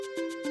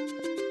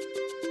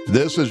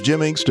This is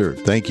Jim Engster.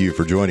 Thank you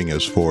for joining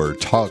us for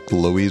Talk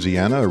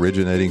Louisiana,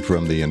 originating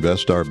from the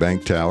Investar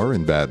Bank Tower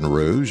in Baton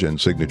Rouge,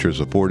 and signature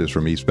support is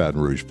from East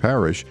Baton Rouge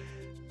Parish,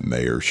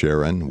 Mayor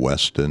Sharon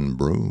Weston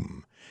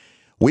Broom.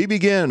 We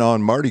begin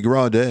on Mardi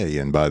Gras Day,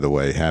 and by the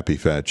way, happy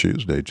Fat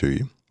Tuesday to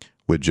you,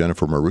 with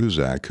Jennifer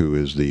Marusak, who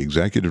is the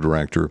Executive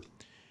Director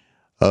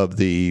of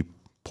the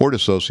Port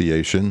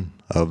Association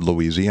of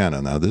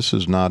Louisiana. Now, this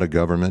is not a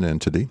government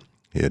entity.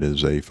 It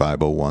is a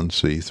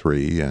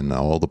 501c3, and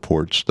all the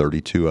ports,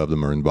 32 of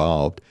them, are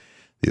involved.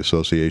 The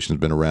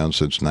association's been around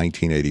since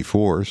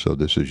 1984, so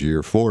this is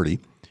year 40.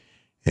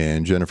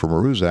 And Jennifer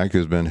Marusak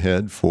has been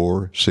head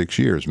for 6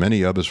 years.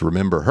 Many of us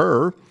remember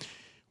her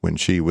when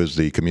she was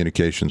the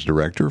communications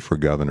director for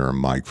Governor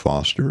Mike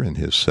Foster in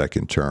his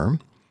second term.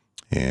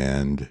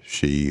 And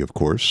she, of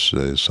course,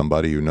 is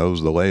somebody who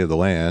knows the lay of the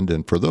land.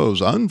 And for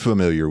those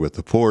unfamiliar with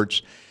the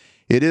ports,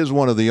 it is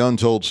one of the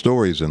untold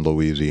stories in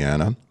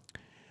Louisiana.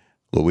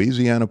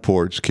 Louisiana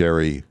ports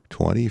carry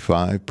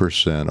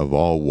 25% of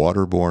all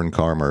waterborne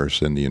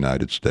commerce in the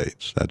United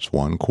States. That's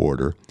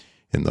 1/4.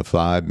 And the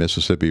 5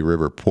 Mississippi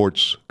River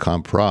ports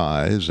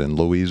comprise, in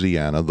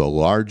Louisiana, the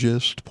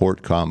largest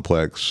port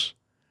complex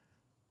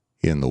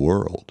in the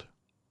world,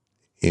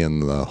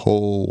 in the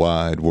whole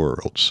wide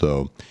world.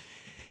 So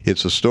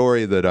it's a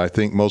story that I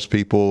think most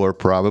people are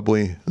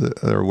probably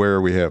aware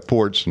we have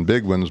ports and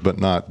big ones, but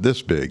not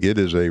this big. It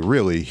is a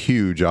really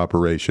huge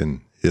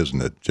operation,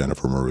 isn't it,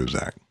 Jennifer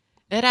Marusak?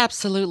 It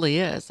absolutely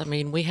is. I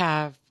mean, we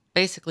have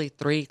basically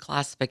 3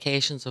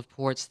 classifications of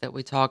ports that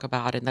we talk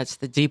about, and that's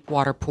the deep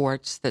water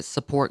ports that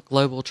support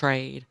global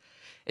trade.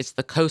 It's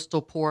the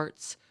coastal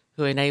ports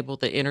who enable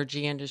the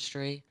energy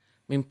industry.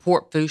 I mean,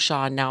 Port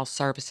Fourchon now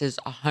services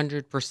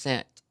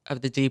 100%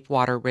 of the deep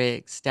water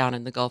rigs down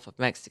in the Gulf of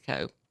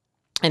Mexico.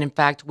 And in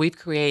fact, we've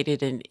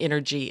created an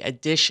energy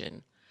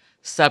addition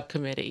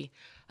subcommittee.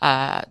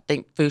 I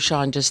think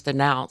Fourchon just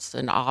announced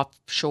an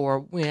offshore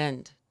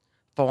wind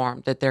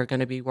farm that they're going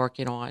to be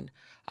working on.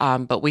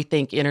 But we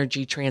think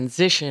energy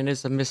transition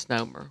is a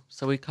misnomer.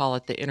 So we call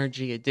it the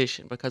energy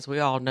addition because we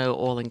all know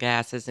oil and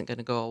gas isn't going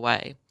to go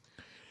away.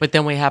 But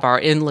then we have our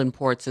inland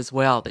ports as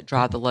well that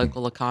drive the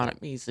local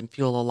economies and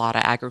fuel a lot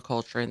of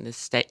agriculture in this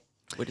state,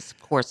 which is,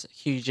 of course, a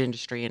huge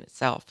industry in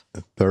itself.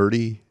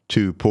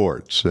 32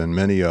 ports, and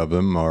many of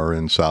them are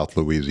in South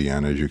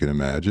Louisiana, as you can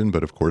imagine.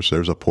 But, of course,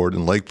 there's a port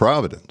in Lake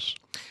Providence.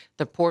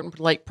 The port in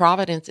Lake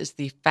Providence is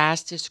the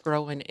fastest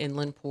growing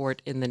inland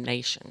port in the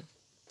nation.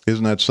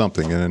 Isn't that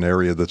something, in an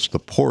area that's the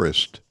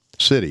poorest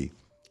city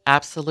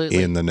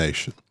Absolutely. in the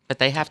nation? But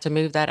they have to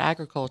move that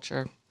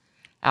agriculture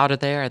out of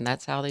there, and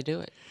that's how they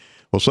do it.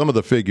 Well, some of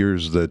the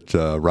figures that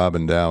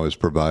Robin Dow has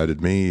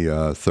provided me,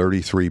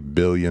 $33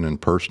 billion in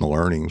personal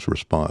earnings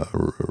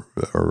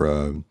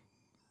are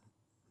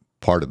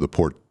part of the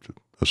Port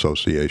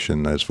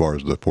Association as far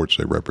as the ports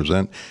they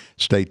represent.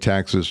 State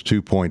taxes,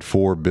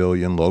 $2.4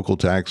 billion, local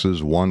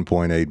taxes,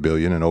 $1.8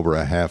 billion, and over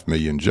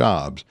 500,000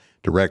 jobs.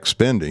 Direct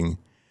spending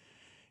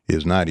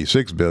is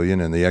 $96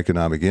 billion, and the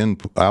economic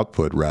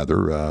output,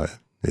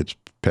 it's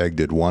pegged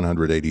at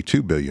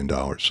 $182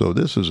 billion. So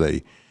this is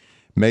a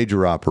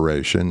major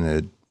operation.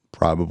 It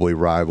probably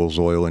rivals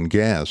oil and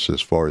gas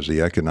as far as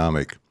the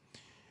economic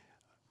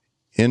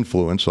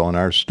influence on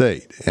our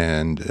state.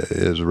 And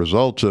as a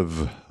result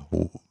of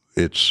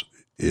its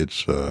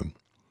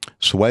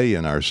sway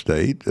in our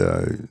state,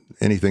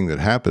 anything that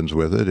happens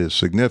with it is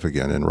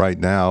significant. And right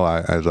now,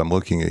 as I'm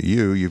looking at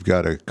you, you've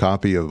got a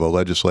copy of a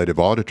legislative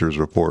auditor's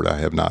report I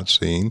have not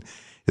seen.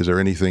 Is there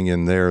anything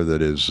in there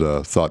that is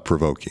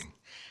thought-provoking?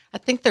 I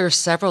think there are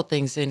several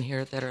things in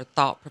here that are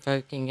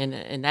thought-provoking.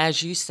 And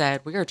as you said,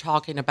 we are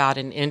talking about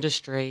an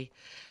industry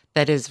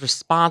that is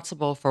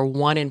responsible for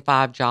 1 in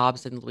 5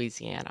 jobs in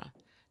Louisiana.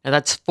 Now,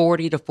 that's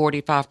 40 to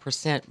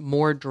 45%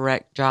 more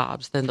direct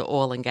jobs than the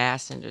oil and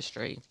gas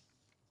industry.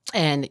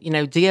 And,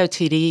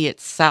 DOTD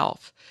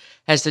itself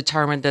has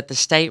determined that the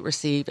state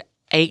received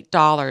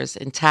 $8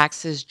 in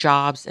taxes,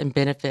 jobs, and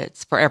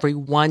benefits for every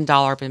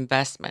 $1 of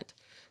investment.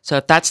 So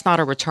if that's not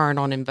a return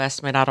on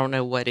investment, I don't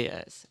know what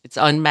is. It's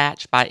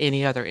unmatched by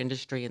any other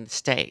industry in the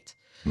state.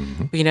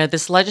 Mm-hmm. But,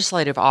 this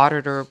legislative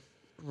auditor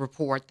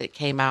report that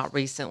came out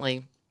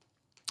recently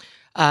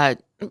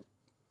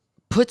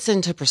puts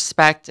into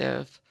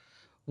perspective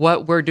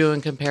what we're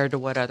doing compared to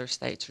what other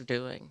states are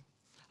doing.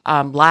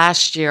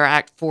 Last year,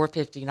 Act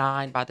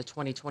 459 by the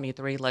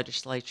 2023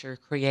 legislature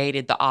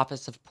created the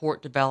Office of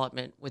Port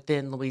Development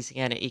within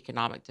Louisiana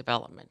Economic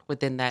Development,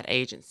 within that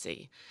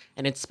agency.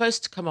 And it's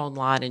supposed to come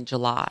online in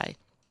July,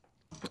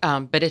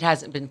 but it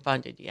hasn't been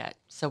funded yet.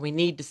 So we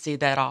need to see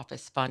that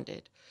office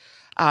funded.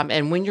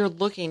 And when you're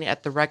looking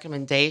at the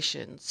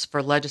recommendations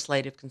for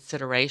legislative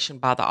consideration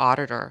by the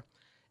auditor,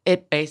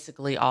 it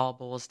basically all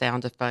boils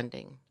down to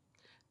funding.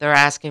 They're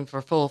asking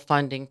for full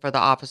funding for the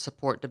Office of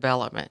Port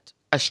Development,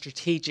 a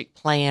strategic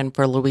plan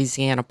for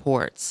Louisiana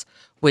ports,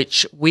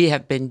 which we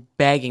have been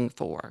begging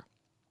for.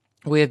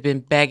 We have been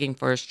begging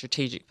for a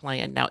strategic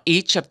plan. Now,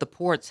 each of the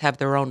ports have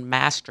their own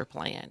master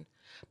plan,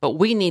 but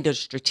we need a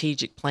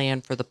strategic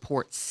plan for the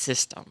port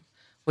system.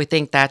 We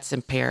think that's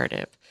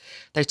imperative.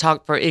 They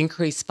talked for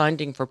increased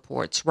funding for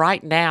ports.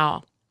 Right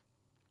now,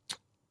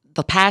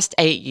 the past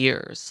 8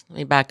 years, let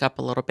me back up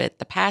a little bit.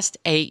 The past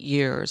 8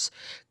 years,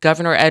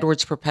 Governor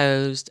Edwards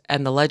proposed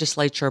and the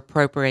legislature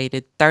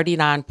appropriated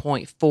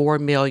 $39.4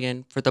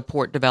 million for the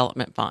Port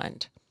Development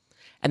Fund.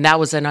 And that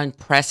was an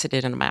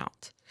unprecedented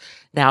amount.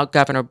 Now,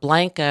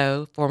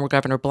 former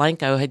Governor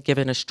Blanco, had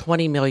given us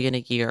 $20 million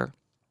a year.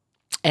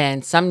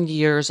 And some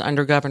years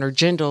under Governor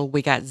Jindal,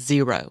 we got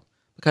zero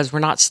because we're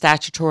not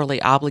statutorily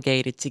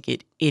obligated to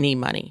get any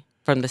money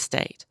from the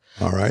state.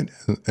 All right.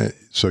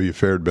 So you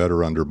fared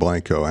better under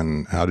Blanco.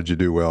 And how did you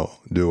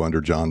do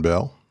under John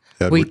Bell?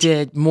 Edwards? We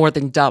did more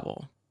than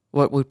double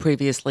what we'd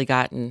previously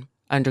gotten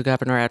under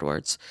Governor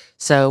Edwards.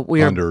 So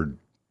we are under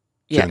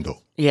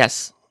Jindal.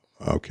 Yes.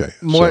 Okay.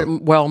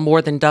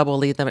 More than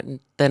double even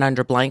than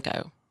under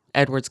Blanco.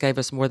 Edwards gave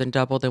us more than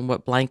double than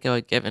what Blanco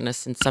had given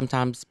us, and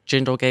sometimes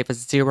Jindal gave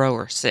us 0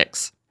 or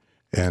 6.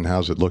 And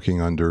how's it looking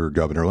under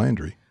Governor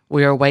Landry?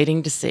 We are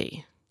waiting to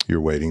see.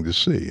 You're waiting to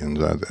see,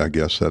 and I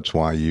guess that's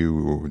why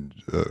you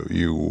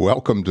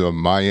welcomed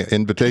my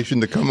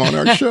invitation to come on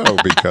our show,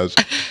 because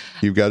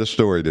you've got a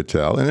story to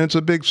tell, and it's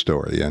a big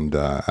story. And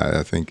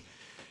I think,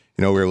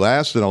 we're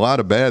last in a lot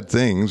of bad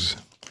things,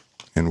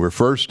 and we're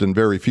first in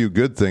very few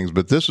good things.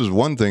 But this is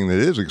one thing that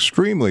is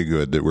extremely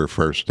good that we're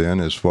first in,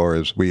 as far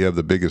as we have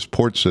the biggest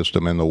port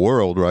system in the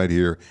world right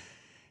here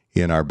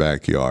in our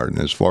backyard.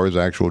 And as far as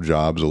actual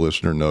jobs, a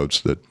listener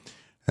notes that.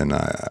 And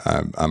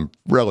I'm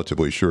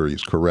relatively sure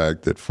he's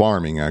correct that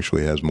farming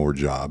actually has more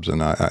jobs,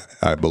 and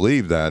I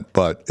believe that.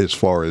 But as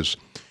far as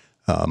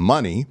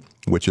money,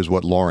 which is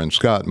what Lauren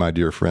Scott, my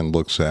dear friend,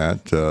 looks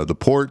at, the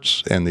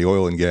ports and the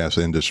oil and gas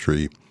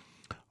industry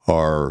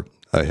are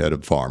ahead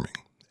of farming.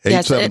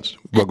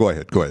 Well, go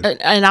ahead.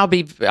 And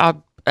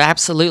I'll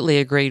absolutely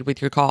agreed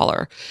with your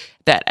caller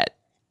that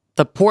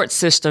the port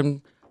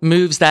system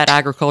moves that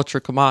agriculture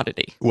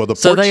commodity. Well,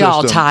 they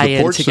all tie in together.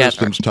 The port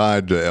system's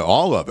tied to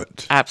all of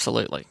it.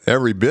 Absolutely.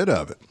 Every bit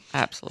of it.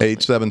 Absolutely.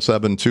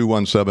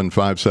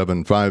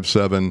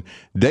 877-217-5757.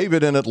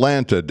 David in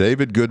Atlanta.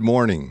 David, good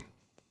morning.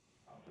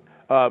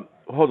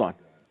 Hold on.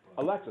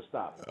 Alexa,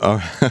 stop.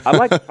 I'd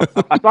like to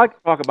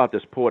talk about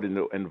this port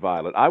in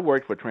Violet. I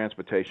worked for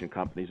transportation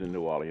companies in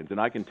New Orleans, and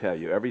I can tell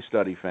you every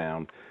study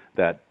found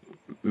that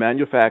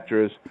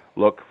manufacturers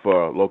look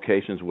for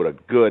locations with a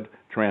good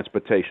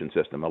transportation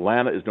system.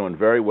 Atlanta is doing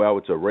very well.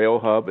 It's a rail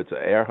hub. It's an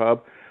air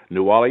hub.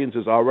 New Orleans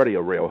is already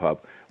a rail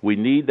hub. We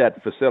need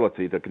that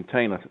facility, the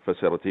container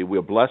facility.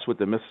 We're blessed with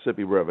the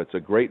Mississippi River. It's a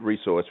great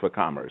resource for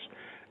commerce.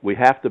 We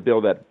have to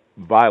build that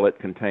Violet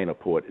container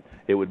port.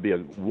 It would be a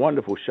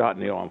wonderful shot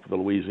in the arm for the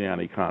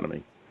Louisiana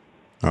economy.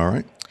 All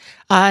right.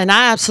 And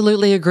I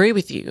absolutely agree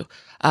with you.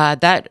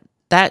 That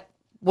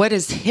what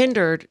has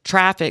hindered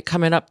traffic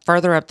coming up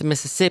further up the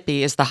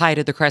Mississippi is the height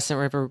of the Crescent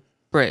River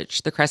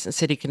Bridge, the Crescent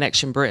City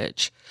Connection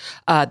Bridge.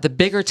 The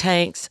bigger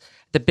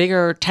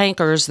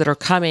tankers that are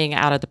coming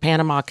out of the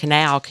Panama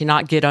Canal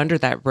cannot get under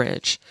that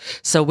bridge.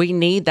 So we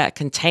need that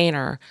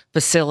container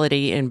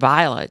facility in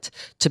Violet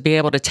to be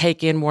able to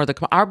take in more of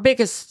our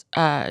biggest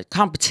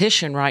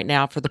competition right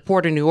now for the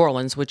Port of New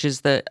Orleans, which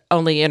is the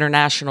only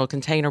international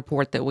container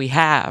port that we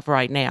have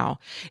right now,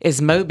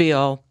 is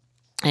Mobile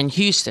and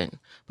Houston,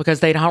 because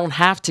they don't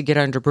have to get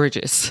under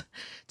bridges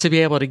to be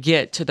able to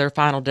get to their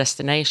final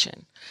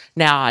destination.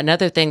 Now,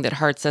 another thing that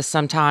hurts us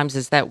sometimes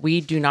is that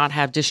we do not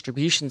have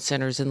distribution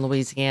centers in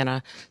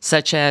Louisiana,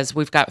 such as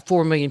we've got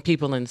 4 million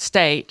people in the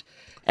state,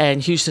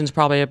 and Houston's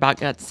probably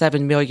got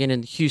 7 million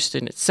in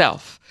Houston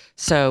itself.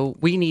 So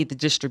we need the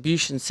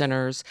distribution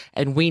centers,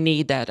 and we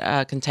need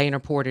that container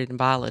port in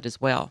Violet as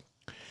well.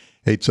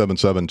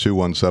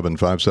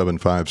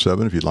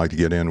 877-217-5757 if you'd like to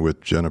get in with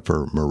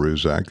Jennifer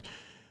Marusak.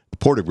 The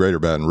Port of Greater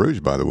Baton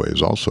Rouge, by the way,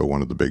 is also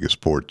one of the biggest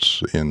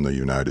ports in the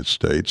United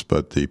States,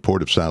 but the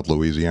Port of South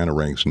Louisiana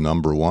ranks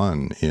number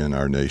 1 in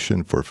our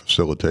nation for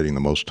facilitating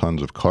the most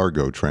tons of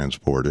cargo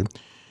transported.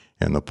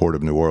 And the Port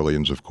of New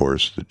Orleans, of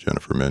course, that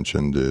Jennifer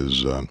mentioned,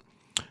 is the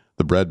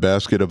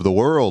breadbasket of the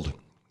world.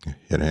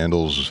 It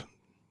handles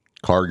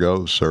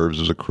cargo, serves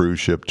as a cruise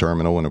ship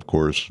terminal, and, of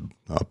course,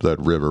 up that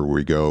river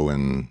we go,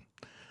 and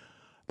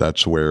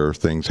that's where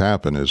things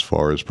happen as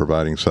far as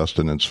providing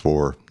sustenance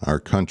for our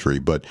country.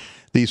 But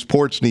these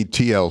ports need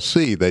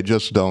TLC. They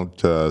just don't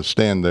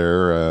stand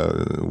there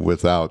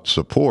without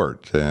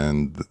support.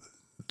 And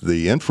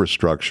the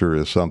infrastructure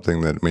is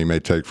something that we may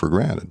take for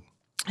granted.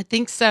 I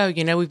think so.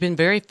 We've been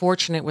very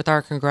fortunate with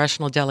our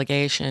congressional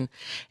delegation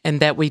in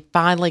that we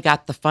finally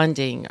got the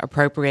funding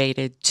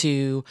appropriated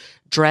to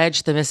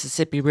dredge the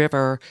Mississippi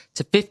River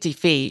to 50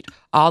 feet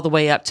all the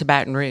way up to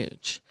Baton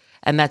Rouge.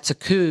 And that's a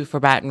coup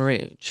for Baton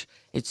Rouge.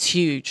 It's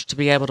huge to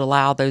be able to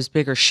allow those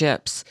bigger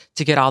ships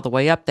to get all the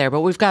way up there,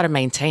 but we've got to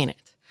maintain it.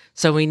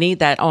 So we need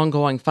that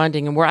ongoing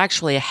funding, and we're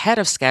actually ahead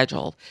of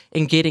schedule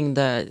in getting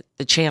the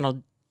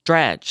channel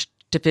dredged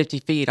to 50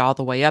 feet all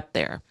the way up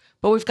there.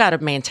 But we've got to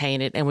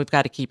maintain it, and we've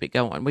got to keep it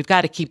going. We've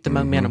got to keep the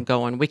momentum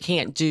going. We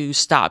can't do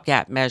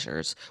stopgap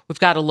measures. We've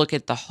got to look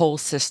at the whole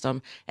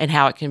system and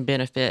how it can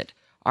benefit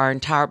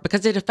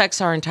because it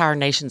affects our entire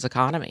nation's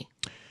economy.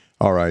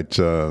 All right.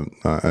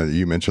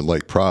 You mentioned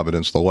Lake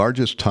Providence, the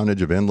largest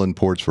tonnage of inland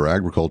ports for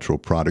agricultural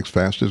products,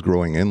 fastest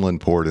growing inland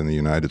port in the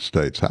United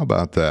States. How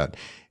about that?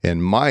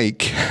 And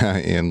Mike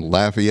in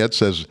Lafayette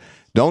says,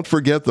 don't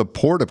forget the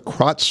Port of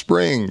Krotz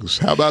Springs.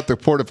 How about the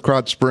Port of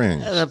Krotz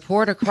Springs? The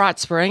Port of Krotz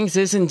Springs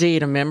is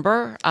indeed a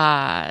member.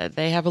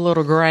 They have a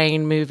little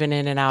grain moving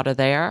in and out of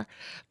there.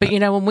 But,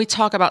 when we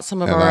talk about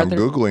some of and our I'm other...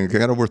 Googling, they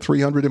got over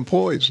 300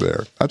 employees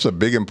there. That's a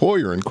big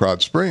employer in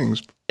Krotz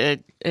Springs.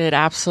 It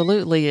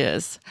absolutely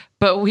is.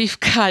 But we've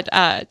got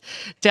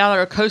down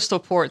our coastal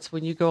ports,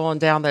 when you go on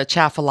down the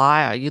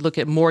Atchafalaya, you look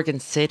at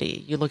Morgan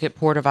City, you look at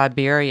Port of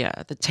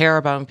Iberia, the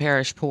Terrebonne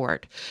Parish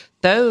Port.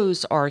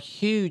 Those are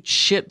huge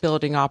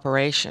shipbuilding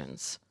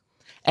operations,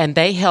 and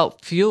they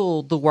help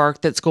fuel the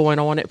work that's going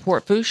on at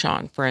Port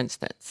Fourchon, for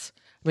instance.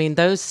 I mean,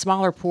 those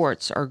smaller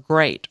ports are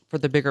great for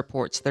the bigger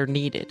ports. They're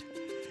needed.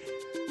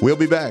 We'll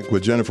be back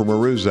with Jennifer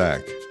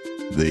Marusak,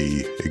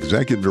 the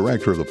Executive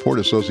Director of the Port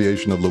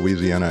Association of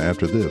Louisiana,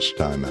 after this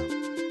timeout.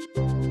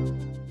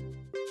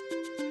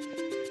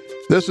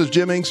 This is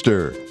Jim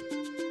Engster.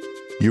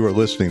 You are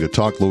listening to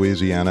Talk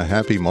Louisiana.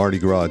 Happy Mardi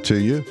Gras to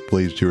you.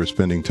 Pleased you are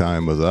spending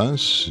time with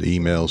us.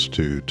 Emails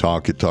to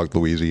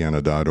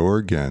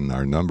talk@talklouisiana.org, and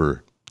our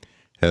number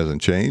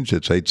hasn't changed.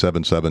 It's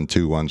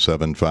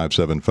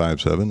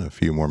 877-217-5757. A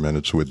few more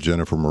minutes with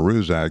Jennifer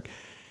Marusak,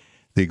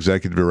 the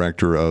Executive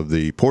Director of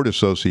the Port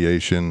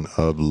Association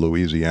of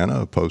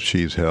Louisiana, a post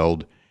she's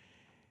held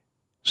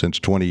since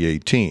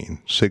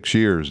 2018, 6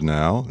 years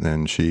now,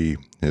 and she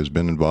has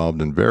been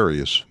involved in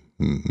various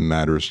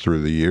matters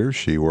through the years.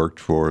 She worked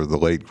for the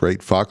late,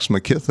 great Fox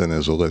McKithen,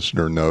 as a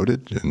listener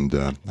noted,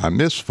 and I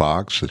miss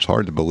Fox. It's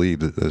hard to believe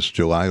that this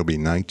July will be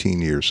 19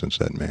 years since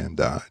that man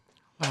died.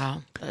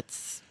 Wow,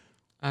 that's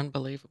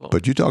unbelievable.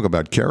 But you talk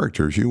about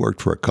characters. You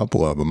worked for a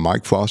couple of them,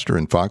 Mike Foster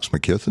and Fox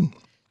McKithen.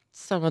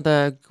 Some of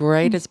the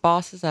greatest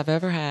bosses I've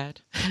ever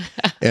had.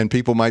 And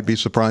people might be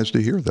surprised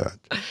to hear that.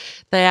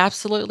 They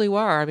absolutely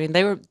were. I mean,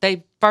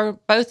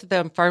 both of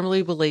them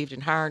firmly believed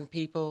in hiring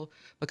people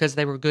because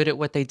they were good at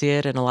what they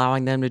did and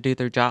allowing them to do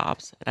their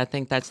jobs. And I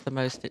think that's the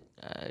most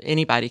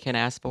anybody can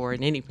ask for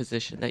in any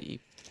position that you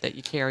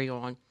carry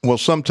on. Well,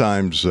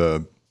 sometimes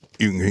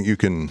you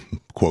can,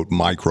 quote,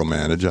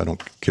 micromanage. I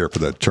don't care for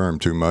that term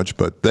too much,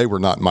 but they were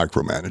not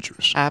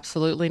micromanagers.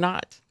 Absolutely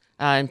not.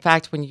 In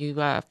fact, when you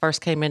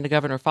first came into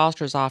Governor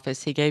Foster's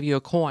office, he gave you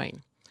a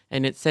coin,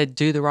 and it said,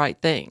 do the right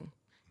thing.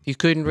 If you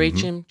couldn't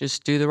reach him,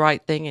 just do the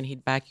right thing, and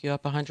he'd back you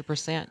up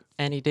 100%,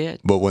 and he did.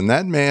 But when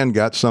that man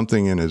got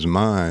something in his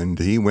mind,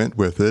 he went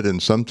with it,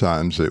 and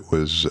sometimes it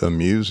was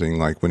amusing,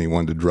 like when he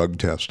wanted to drug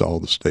test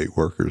all the state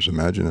workers.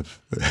 Imagine if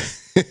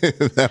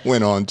that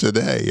went on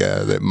today. Yeah,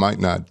 that might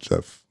not.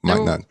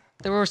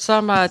 There were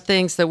some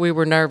things that we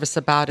were nervous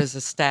about as a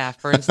staff.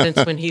 For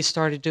instance, when he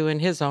started doing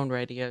his own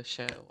radio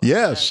show.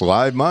 Yes,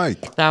 Live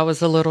Mike. That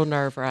was a little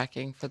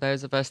nerve-wracking for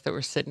those of us that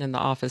were sitting in the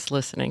office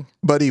listening.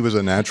 But he was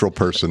a natural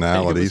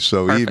personality,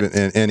 so perfect.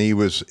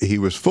 he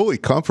was fully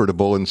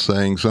comfortable in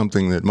saying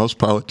something that most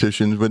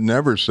politicians would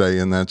never say,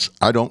 and that's,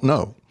 I don't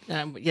know.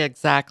 Yeah,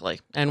 exactly.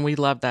 And we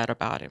love that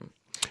about him.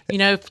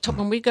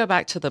 When we go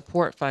back to the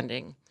port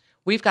funding,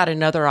 we've got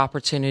another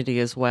opportunity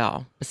as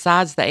well.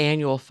 Besides the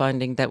annual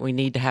funding that we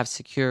need to have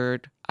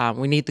secured,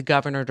 we need the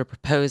governor to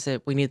propose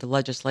it. We need the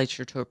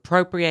legislature to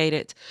appropriate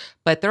it.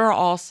 But they're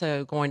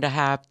also going to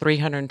have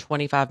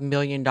 $325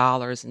 million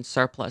in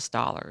surplus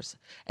dollars.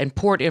 And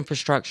port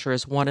infrastructure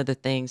is one of the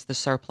things the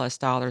surplus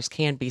dollars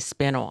can be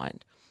spent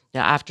on.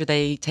 Now, after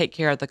they take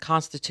care of the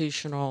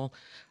constitutional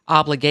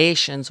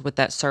obligations with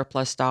that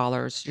surplus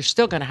dollars, you're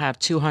still going to have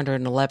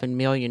 $211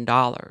 million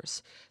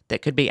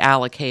that could be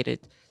allocated,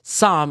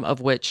 some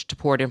of which to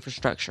port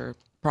infrastructure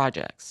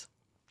projects.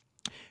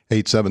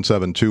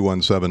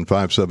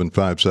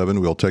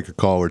 877-217-5757. We'll take a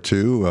call or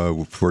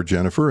two for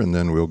Jennifer, and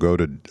then we'll go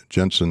to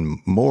Jensen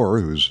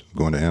Moore, who's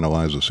going to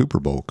analyze the Super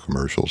Bowl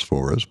commercials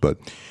for us. But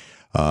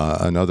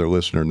another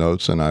listener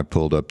notes, and I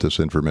pulled up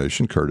this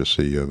information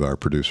courtesy of our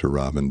producer,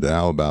 Robin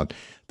Dow, about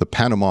the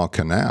Panama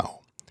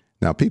Canal.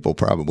 Now, people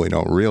probably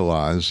don't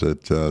realize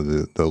that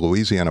the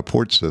Louisiana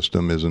port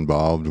system is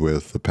involved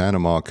with the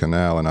Panama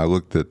Canal, and I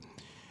looked at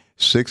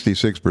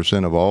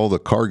 66% of all the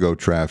cargo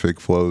traffic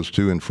flows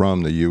to and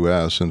from the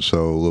U.S., and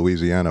so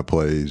Louisiana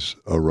plays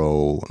a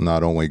role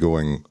not only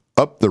going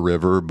up the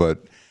river,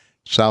 but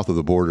south of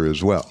the border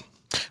as well.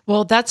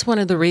 Well, that's one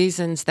of the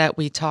reasons that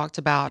we talked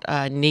about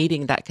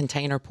needing that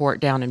container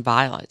port down in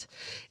Violet,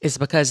 is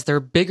because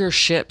they're bigger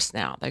ships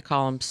now. They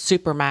call them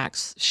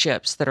Supermax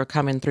ships that are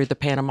coming through the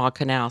Panama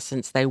Canal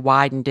since they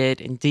widened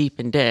it and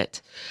deepened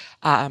it.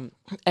 And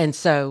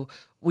so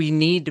we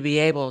need to be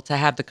able to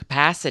have the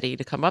capacity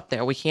to come up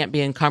there. We can't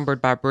be encumbered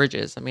by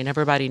bridges. I mean,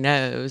 everybody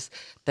knows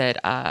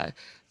that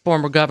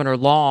former Governor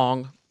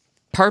Long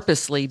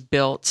purposely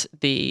built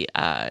the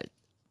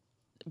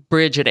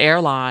bridge at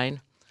Airline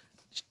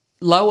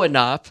low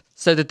enough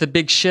so that the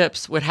big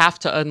ships would have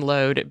to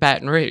unload at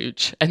Baton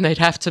Rouge and they'd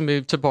have to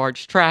move to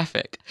barge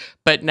traffic.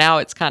 But now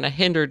it's kind of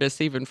hindered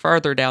us even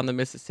further down the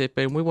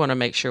Mississippi, and we want to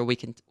make sure we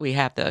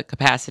have the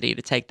capacity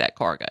to take that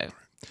cargo.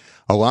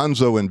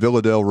 Alonzo in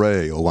Villa Del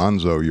Rey.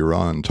 Alonzo, you're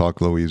on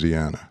Talk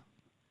Louisiana.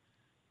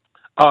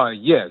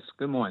 Yes.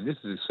 Good morning. This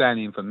is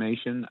exciting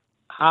information.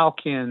 How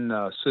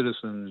can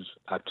citizens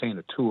obtain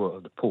a tour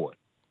of the port,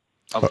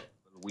 of the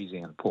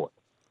Louisiana port?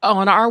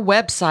 On our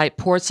website,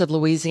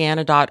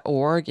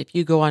 portsoflouisiana.org, if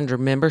you go under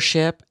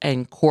membership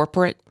and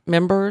corporate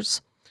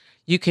members,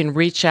 you can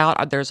reach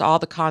out. There's all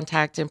the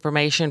contact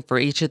information for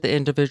each of the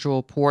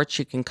individual ports.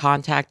 You can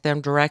contact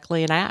them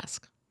directly and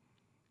ask.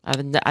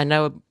 I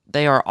know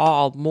they are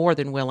all more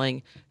than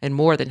willing and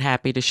more than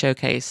happy to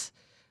showcase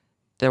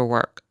their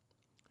work.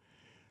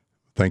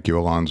 Thank you,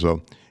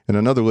 Alonzo. And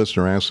another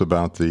listener asked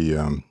about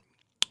the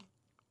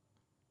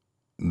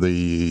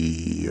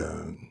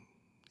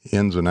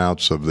ins and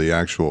outs of the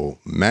actual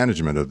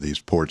management of these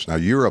ports. Now,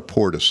 you're a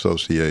port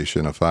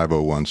association, a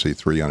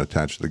 501c3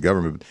 unattached to the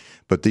government,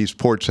 but these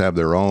ports have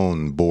their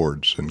own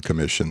boards and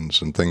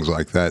commissions and things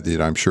like that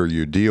I'm sure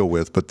you deal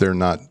with, but they're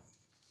not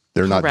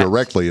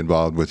directly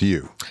involved with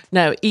you.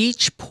 No,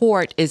 each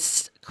port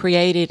is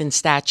created in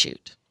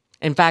statute.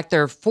 In fact,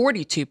 there are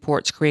 42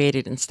 ports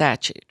created in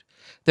statute.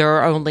 There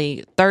are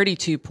only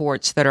 32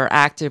 ports that are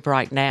active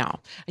right now.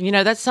 And,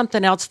 that's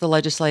something else the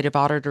legislative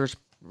auditor's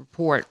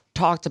report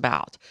talked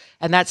about.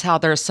 And that's how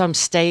there are some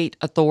state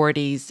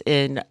authorities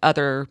in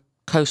other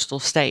coastal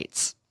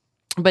states.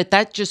 But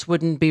that just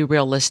wouldn't be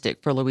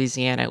realistic for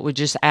Louisiana. It would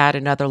just add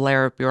another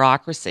layer of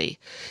bureaucracy.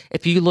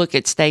 If you look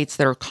at states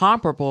that are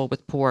comparable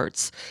with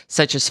ports,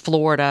 such as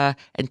Florida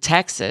and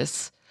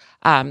Texas,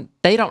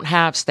 they don't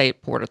have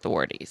state port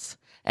authorities.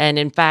 And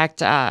in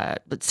fact,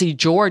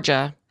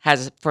 Georgia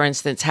for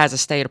instance, has a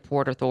state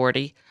port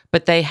authority,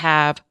 but they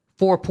have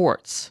 4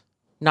 ports,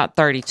 not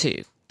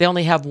 32. They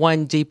only have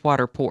 1 deep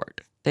water port.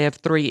 They have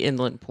 3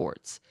 inland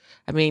ports.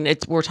 I mean,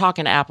 we're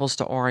talking apples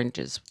to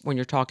oranges when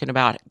you're talking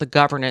about the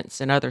governance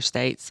in other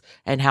states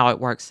and how it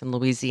works in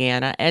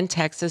Louisiana and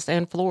Texas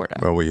and Florida.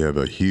 Well, we have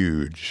a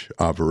huge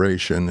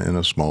operation in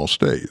a small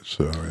state,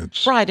 so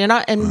it's right.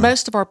 And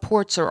most of our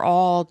ports are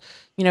all,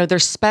 they're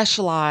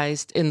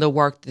specialized in the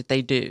work that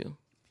they do.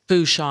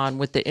 Fouchon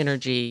with the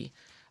energy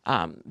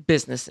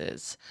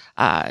businesses.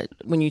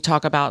 When you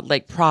talk about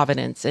Lake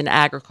Providence and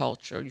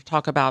agriculture, you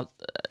talk about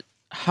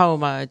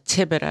Houma,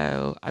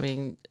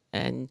 Thibodeau,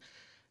 and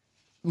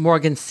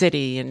Morgan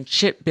City and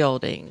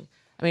shipbuilding.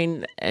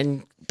 And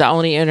the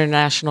only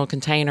international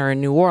container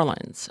in New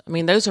Orleans.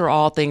 Those are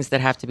all things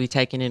that have to be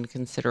taken into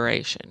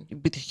consideration.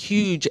 With the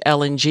huge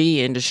LNG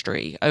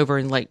industry over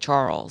in Lake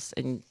Charles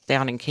and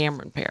down in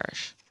Cameron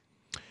Parish.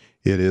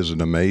 It is an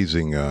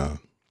amazing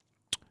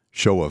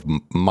show of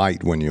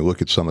might when you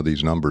look at some of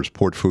these numbers.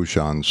 Port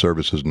Fouchon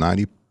services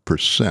 90%.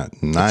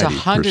 It's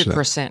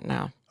 100%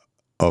 now.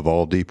 Of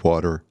all deep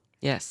water?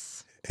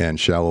 Yes. And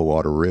shallow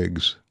water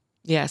rigs?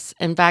 Yes.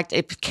 In fact,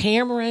 if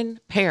Cameron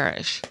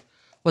Parish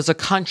was a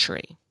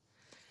country,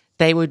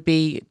 they would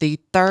be the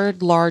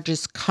 3rd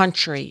largest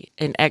country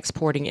in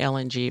exporting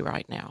LNG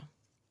right now.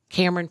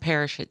 Cameron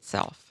Parish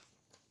itself.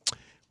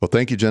 Well,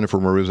 thank you, Jennifer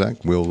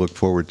Marusak. We'll look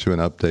forward to an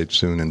update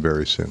soon and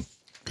very soon.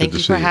 Thank you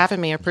for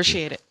having me. I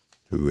appreciate it.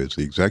 Who is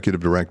the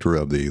executive director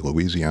of the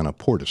Louisiana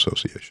Port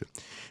Association.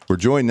 We're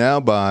joined now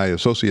by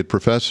associate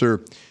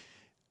professor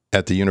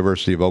at the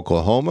University of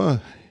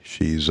Oklahoma.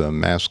 She's a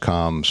mass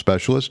comm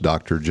specialist,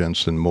 Dr.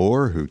 Jensen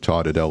Moore, who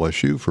taught at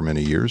LSU for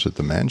many years at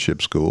the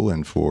Manship School.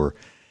 And for,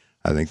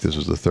 I think this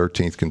is the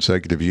 13th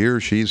consecutive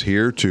year, she's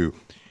here to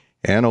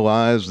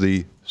analyze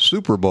the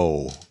Super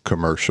Bowl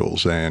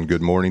commercials. And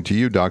good morning to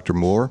you, Dr.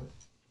 Moore.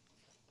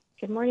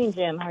 Good morning,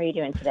 Jim. How are you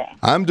doing today?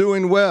 I'm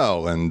doing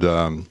well.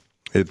 And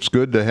it's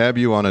good to have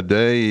you on a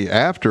day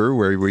after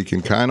where we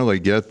can kind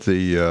of get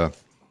the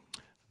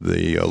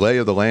lay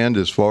of the land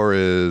as far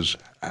as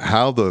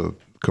how the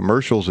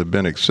commercials have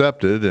been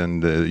accepted.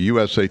 And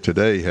USA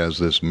Today has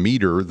this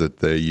meter that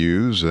they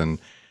use, and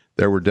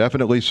there were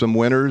definitely some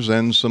winners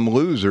and some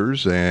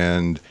losers.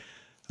 And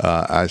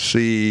I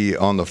see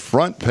on the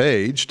front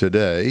page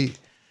today,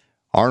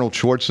 Arnold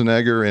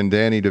Schwarzenegger and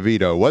Danny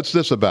DeVito. What's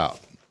this about?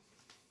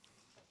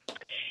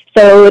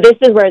 So this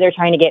is where they're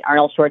trying to get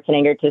Arnold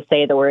Schwarzenegger to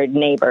say the word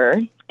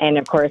neighbor. And,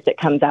 of course, it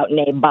comes out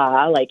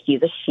neighbor, like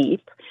he's a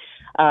sheep.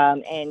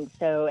 And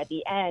so at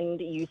the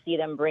end, you see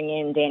them bring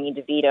in Danny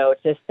DeVito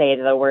to say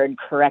the word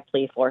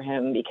correctly for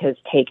him because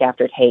take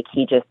after take,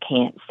 he just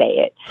can't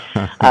say it.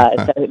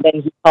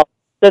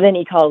 So then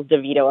he calls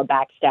DeVito a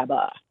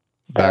backstabber.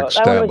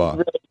 So that was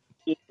really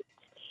cute.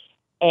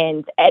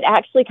 And it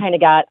actually kind of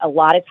got a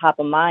lot of top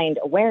of mind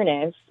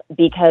awareness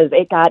because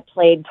it got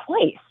played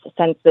twice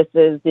since this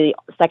is the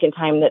second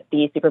time that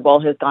the Super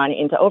Bowl has gone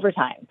into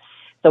overtime.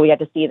 So we got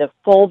to see the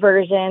full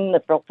version,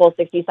 the full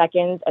 60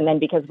 seconds, and then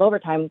because of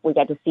overtime, we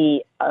got to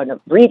see an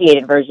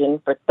abbreviated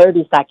version for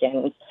 30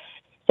 seconds.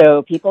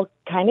 So people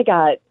kind of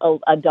got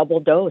a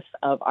double dose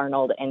of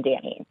Arnold and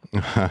Danny.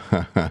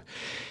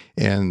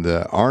 And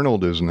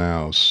Arnold is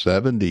now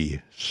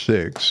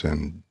 76,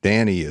 and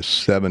Danny is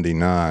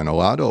 79. A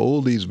lot of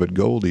oldies but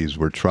goldies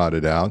were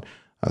trotted out.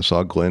 I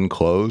saw Glenn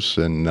Close,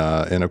 and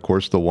of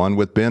course the one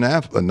with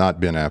not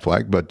Ben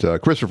Affleck,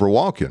 but Christopher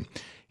Walken.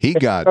 He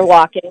got for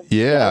walking.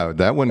 Yeah,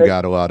 that one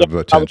got a lot of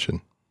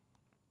attention.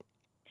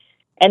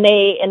 And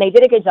they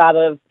did a good job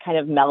of kind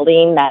of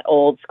melding that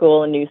old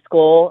school and new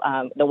school.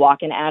 The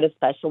walk-in ad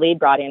especially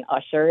brought in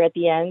Usher at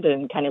the end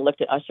and kind of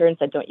looked at Usher and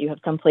said, "Don't you have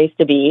some place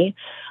to be?"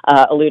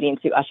 Alluding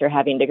to Usher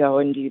having to go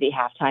and do the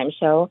halftime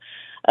show.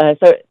 And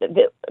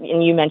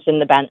you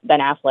mentioned the Ben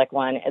Affleck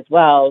one as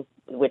well,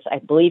 which I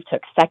believe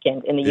took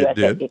second in the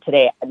USA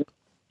Today ad.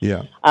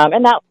 Yeah.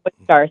 And that was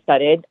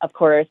star-studded. Of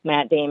course,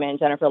 Matt Damon,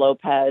 Jennifer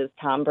Lopez,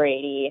 Tom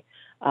Brady,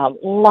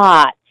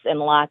 lots and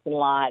lots and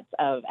lots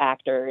of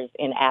actors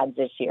in ads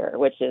this year,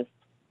 which is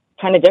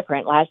kind of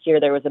different. Last year,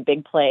 there was a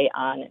big play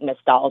on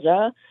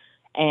nostalgia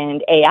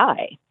and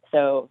AI.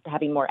 So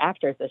having more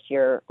actors this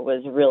year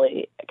was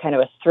really kind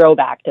of a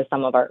throwback to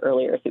some of our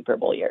earlier Super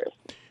Bowl years.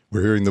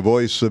 We're hearing the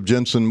voice of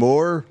Jensen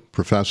Moore,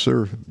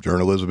 professor of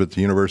journalism at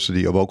the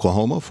University of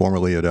Oklahoma,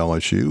 formerly at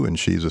LSU, and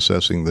she's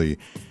assessing the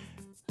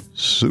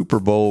Super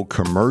Bowl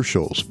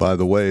commercials. By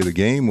the way, the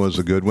game was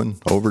a good one.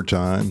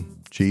 Overtime.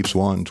 Chiefs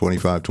won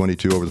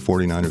 25-22 over the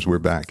 49ers. We're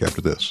back after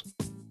this.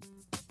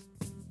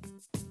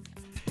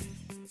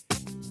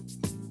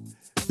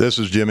 This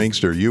is Jim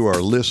Engster. You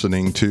are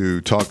listening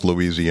to Talk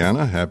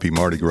Louisiana. Happy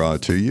Mardi Gras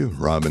to you.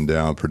 Robin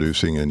Dow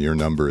producing, and your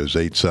number is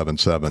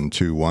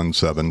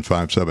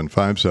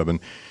 877-217-5757.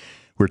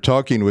 We're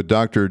talking with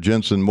Dr.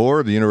 Jensen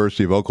Moore of the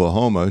University of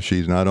Oklahoma.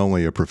 She's not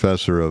only a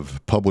professor of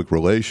public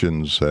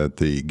relations at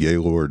the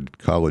Gaylord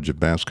College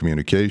of Mass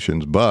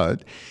Communications,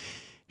 but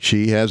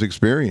she has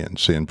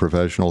experience in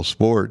professional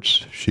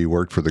sports. She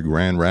worked for the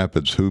Grand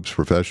Rapids Hoops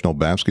professional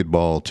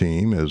basketball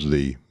team as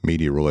the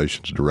media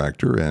relations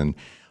director, and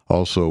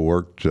also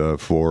worked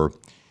for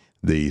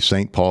the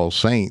St. Paul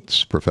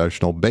Saints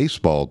professional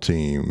baseball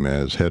team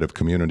as head of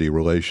community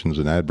relations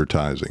and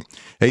advertising.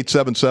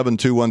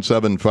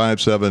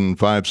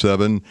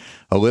 877-217-5757.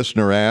 A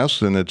listener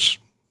asked, and it's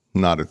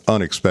not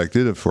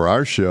unexpected for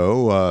our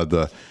show,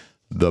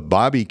 the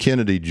Bobby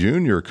Kennedy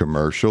Jr.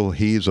 commercial.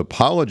 He's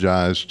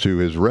apologized to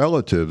his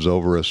relatives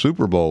over a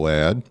Super Bowl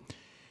ad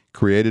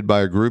created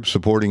by a group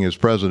supporting his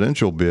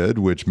presidential bid,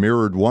 which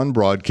mirrored one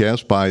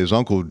broadcast by his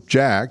Uncle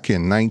Jack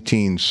in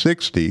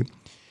 1960.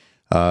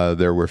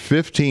 There were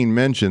 15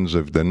 mentions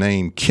of the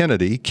name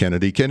Kennedy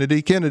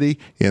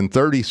in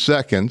 30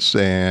 seconds,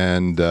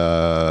 and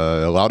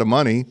a lot of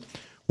money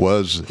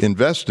was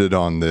invested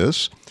on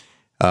this.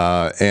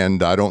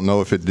 And I don't know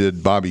if it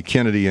did Bobby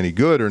Kennedy any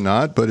good or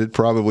not, but it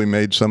probably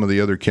made some of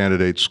the other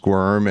candidates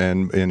squirm,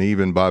 and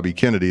even Bobby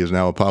Kennedy is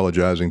now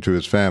apologizing to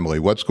his family.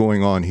 What's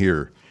going on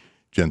here,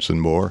 Jensen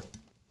Moore?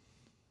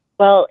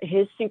 Well,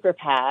 his super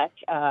PAC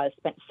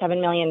spent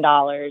 $7 million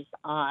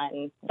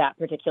on that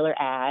particular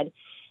ad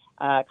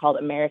called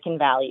American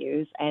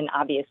Values, and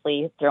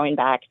obviously throwing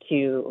back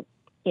to,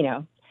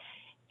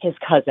 his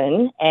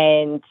cousin.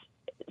 And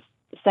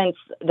since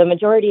the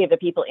majority of the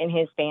people in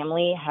his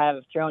family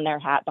have thrown their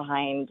hat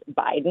behind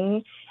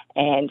Biden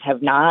and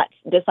have not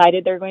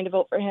decided they're going to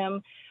vote for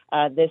him,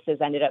 this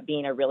has ended up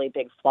being a really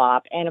big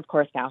flop. And of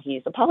course, now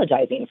he's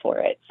apologizing for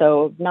it.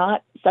 So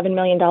not $7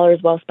 million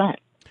well spent.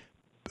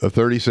 A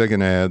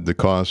 30-second ad that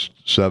cost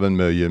 $7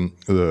 million.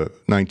 The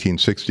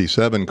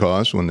 1967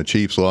 cost, when the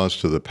Chiefs lost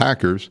to the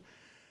Packers,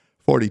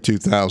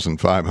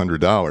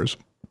 $42,500.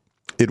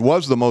 It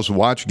was the most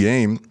watched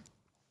game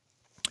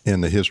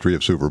in the history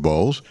of Super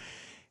Bowls.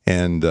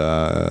 And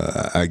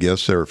I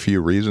guess there are a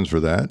few reasons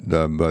for that,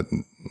 but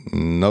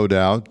no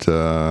doubt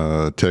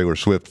Taylor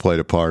Swift played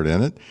a part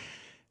in it.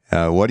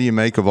 What do you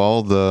make of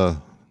all the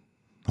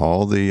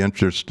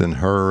interest in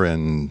her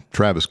and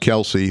Travis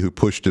Kelce, who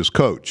pushed his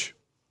coach?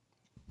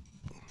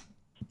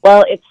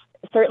 Well, it's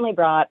certainly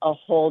brought a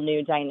whole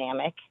new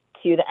dynamic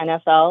to the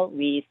NFL.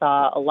 We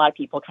saw a lot of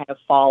people kind of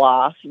fall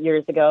off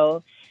years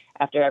ago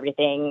after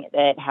everything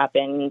that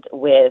happened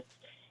with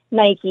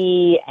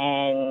Nike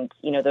and,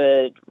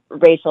 the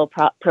racial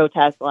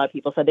protests. A lot of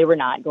people said they were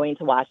not going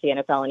to watch the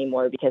NFL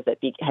anymore because it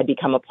had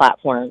become a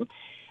platform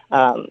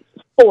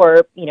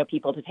for,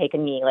 people to take a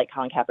knee like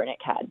Colin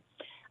Kaepernick had.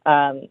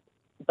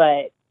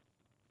 But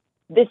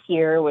this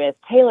year with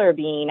Taylor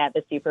being at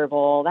the Super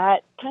Bowl,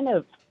 that kind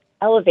of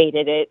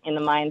elevated it in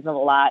the minds of a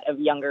lot of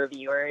younger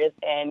viewers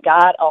and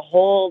got a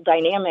whole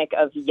dynamic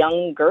of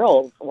young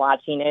girls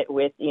watching it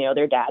with,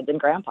 their dads and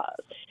grandpas.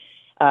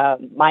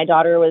 My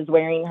daughter was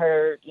wearing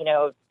her,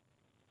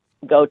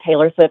 Go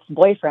Taylor Swift's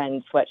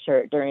boyfriend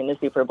sweatshirt during the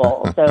Super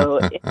Bowl.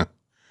 So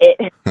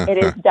it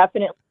has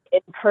definitely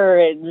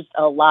encouraged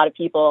a lot of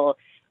people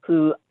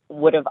who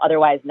would have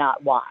otherwise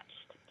not watched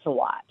to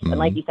watch. Mm-hmm. And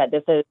like you said,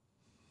 this is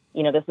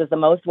the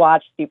most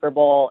watched Super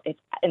Bowl.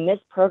 And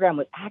this program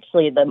was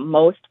actually the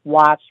most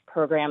watched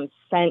program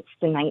since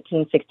the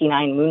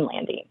 1969 moon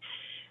landing.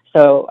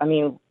 So,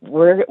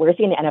 we're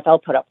seeing the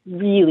NFL put up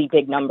really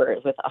big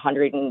numbers with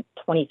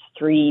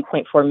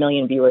 123.4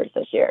 million viewers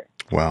this year.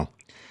 Wow.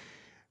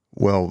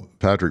 Well,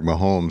 Patrick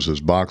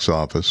Mahomes' box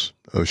office.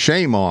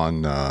 Shame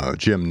on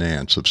Jim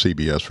Nantz of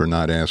CBS for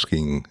not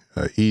asking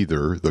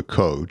either the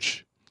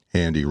coach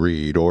Andy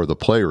Reid or the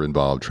player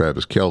involved,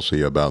 Travis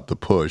Kelce, about the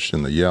push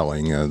and the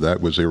yelling.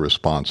 That was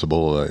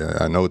irresponsible.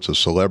 I know it's a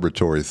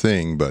celebratory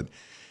thing, but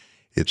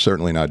it's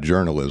certainly not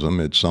journalism.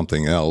 It's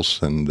something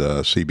else. And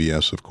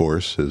CBS, of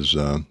course, is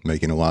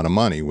making a lot of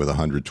money with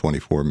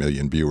 124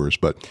 million viewers.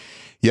 But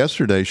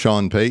yesterday,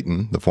 Sean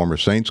Payton, the former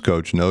Saints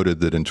coach, noted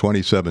that in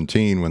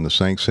 2017, when the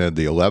Saints had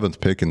the 11th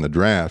pick in the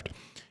draft,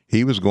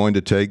 he was going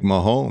to take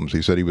Mahomes.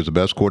 He said he was the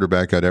best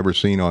quarterback I'd ever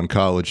seen on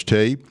college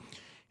tape.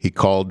 He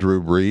called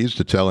Drew Brees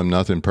to tell him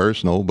nothing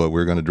personal, but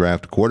we're going to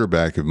draft a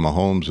quarterback if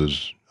Mahomes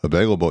is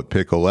available at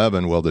pick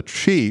 11. Well, the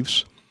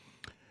Chiefs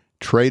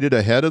traded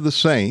ahead of the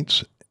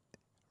Saints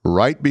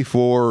right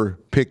before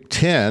pick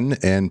 10,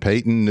 and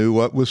Peyton knew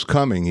what was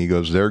coming. He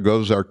goes, there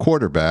goes our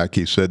quarterback.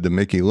 He said to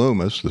Mickey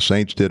Loomis, the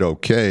Saints did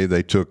okay.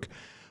 They took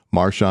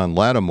Marshawn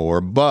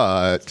Lattimore,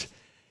 but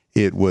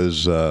it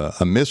was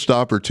a missed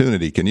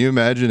opportunity. Can you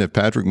imagine if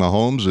Patrick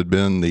Mahomes had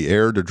been the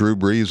heir to Drew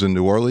Brees in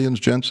New Orleans,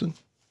 Jensen?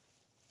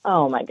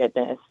 Oh, my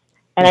goodness.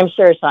 And I'm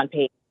sure Sean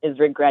Payton is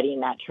regretting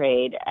that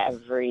trade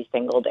every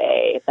single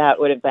day. That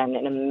would have been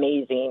an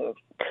amazing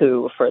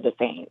coup for the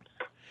Saints.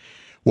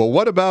 Well,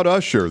 what about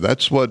Usher?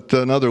 That's what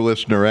another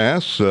listener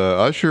asks.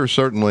 Usher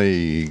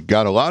certainly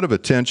got a lot of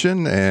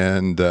attention,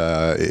 and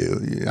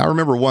I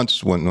remember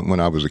once when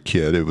I was a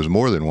kid, it was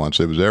more than once,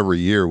 it was every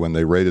year when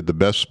they rated the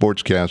best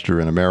sportscaster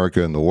in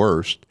America and the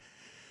worst.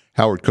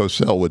 Howard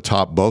Cosell would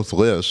top both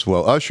lists.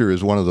 Well, Usher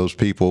is one of those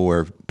people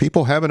where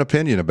people have an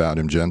opinion about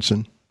him,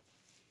 Jensen.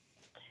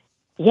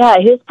 Yeah,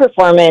 his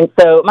performance.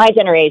 So my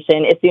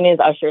generation, as soon as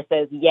Usher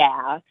says,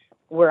 yeah,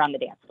 we're on the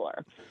dance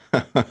floor.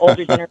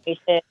 Older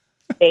generation,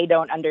 they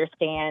don't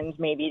understand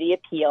maybe the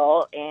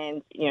appeal.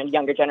 And,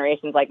 younger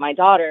generations like my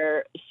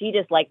daughter, she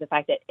just liked the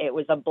fact that it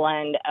was a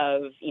blend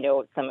of,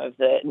 some of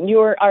the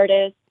newer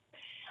artists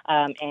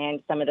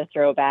and some of the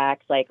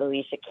throwbacks like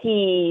Alicia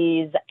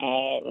Keys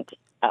and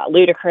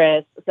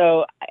Ludacris.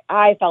 So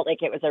I felt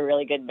like it was a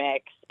really good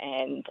mix.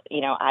 And,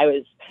 I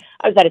was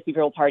at a Super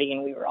Bowl party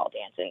and we were all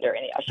dancing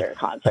during the Usher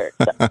concert.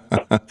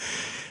 So.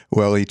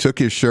 Well, he took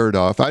his shirt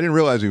off. I didn't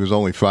realize he was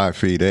only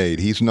 5'8".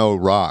 He's no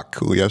Rock.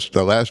 Yes,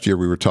 last year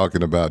we were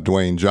talking about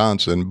Dwayne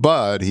Johnson,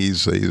 but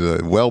he's a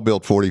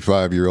well-built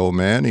 45-year-old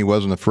man. He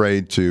wasn't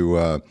afraid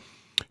to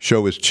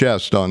show his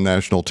chest on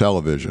national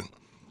television.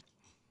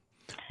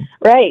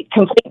 Right,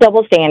 complete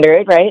double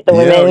standard, right? The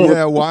women.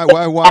 Yeah.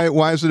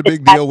 Why is it a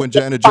big deal when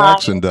Janet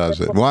Jackson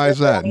does it? Why is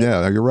that?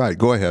 Yeah, you're right.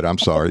 Go ahead. I'm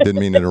sorry. Didn't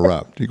mean to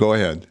interrupt. You go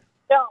ahead.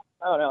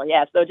 No.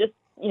 Yeah. So just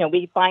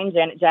we find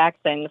Janet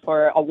Jackson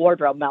for a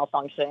wardrobe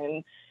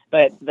malfunction,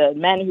 but the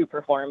men who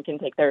perform can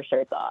take their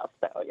shirts off.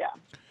 So yeah.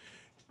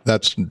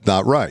 That's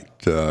not right.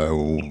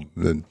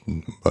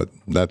 But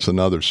that's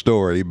another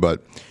story.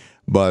 But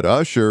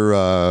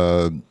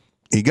Usher,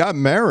 he got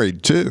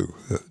married too.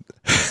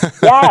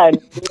 Yeah,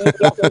 he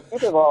got the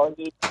Super Bowl.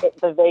 He hit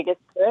the Vegas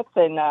Strip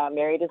and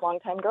married his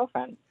longtime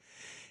girlfriend.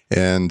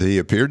 And he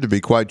appeared to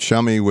be quite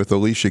chummy with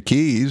Alicia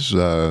Keys.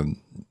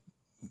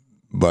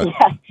 But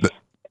yeah.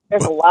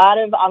 There's a lot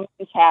of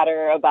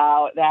chatter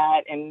about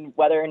that and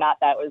whether or not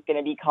that was going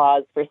to be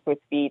cause for Swiss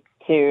Beats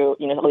to,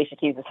 Alicia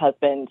Keys'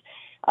 husband,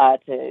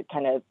 to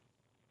kind of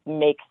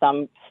make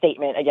some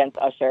statement against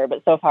Usher.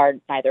 But so far,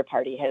 neither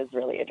party has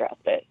really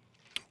addressed it.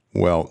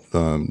 Well,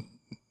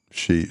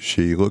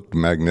 She looked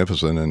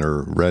magnificent in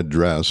her red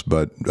dress,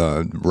 but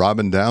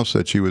Robin Dow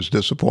said she was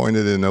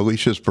disappointed in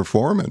Alicia's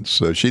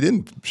performance. She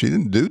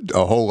didn't do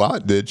a whole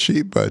lot, did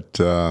she? But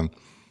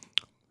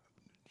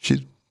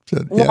she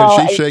said,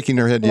 she's shaking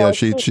her head. Yeah,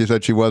 she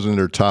said she wasn't at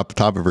her top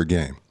of her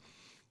game.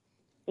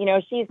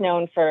 She's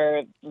known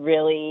for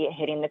really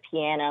hitting the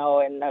piano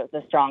and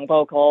the strong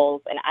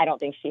vocals, and I don't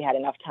think she had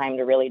enough time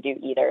to really do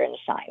either and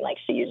shine like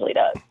she usually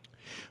does.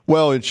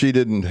 Well, and she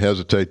didn't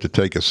hesitate to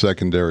take a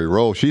secondary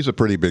role. She's a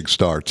pretty big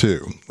star,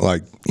 too,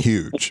 like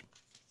huge.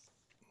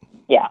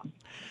 Yeah.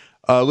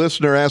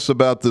 Listener asks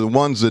about the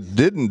ones that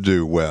didn't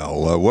do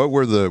well. What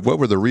were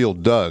the real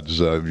duds?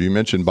 You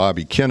mentioned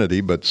Bobby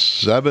Kennedy, but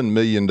 $7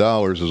 million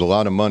is a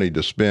lot of money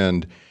to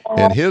spend.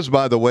 And his,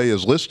 by the way,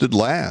 is listed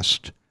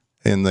last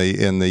in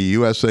the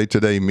USA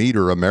Today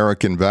meter,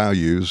 American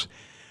Values.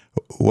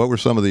 What were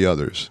some of the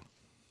others?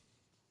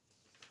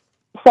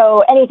 So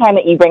anytime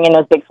that you bring in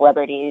those big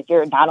celebrities,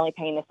 you're not only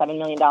paying the $7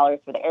 million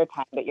for the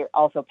airtime, but you're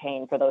also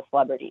paying for those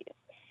celebrities.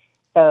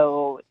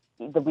 So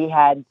we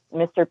had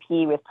Mr.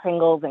 P with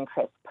Pringles and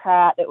Chris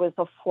Pratt. It was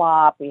a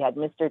flop. We had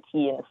Mr.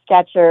 T in the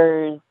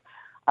Skechers,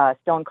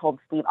 Stone Cold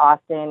Steve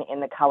Austin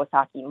in the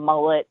Kawasaki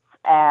Mullets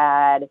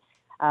ad.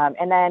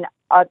 And then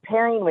a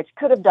pairing which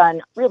could have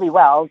done really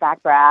well,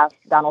 Zach Braff,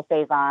 Donald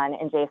Faison,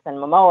 and Jason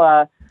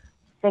Momoa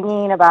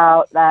singing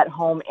about that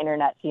home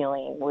internet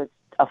feeling was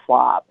a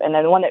flop. And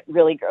then the one that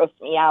really grossed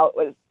me out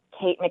was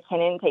Kate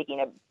McKinnon taking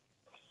a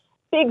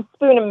big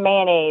spoon of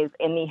mayonnaise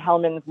in the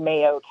Hellman's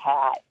Mayo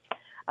Cat.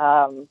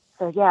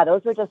 So yeah,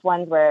 those were just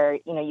ones where,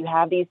 you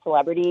have these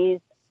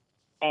celebrities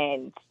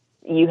and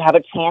you have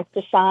a chance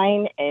to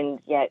shine and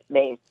yet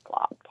they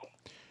flopped.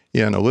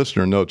 Yeah, and a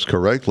listener notes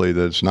correctly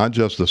that it's not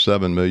just the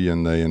 $7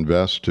 million they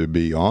invest to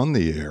be on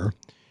the air.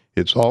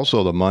 It's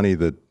also the money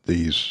that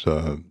these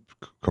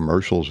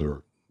commercials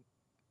are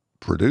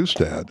produced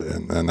at.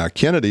 And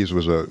Kennedy's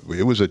was a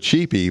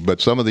cheapie,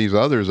 but some of these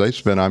others, they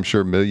spent, I'm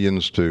sure,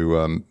 millions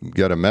to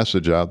get a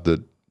message out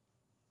that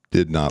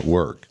did not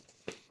work.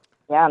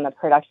 Yeah, on the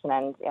production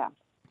end, yeah.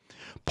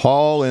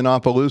 Paul in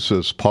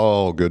Opelousas.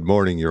 Paul, good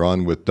morning. You're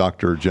on with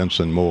Dr.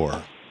 Jensen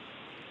Moore.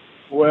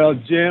 Well,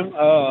 Jim,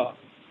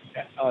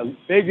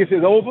 Vegas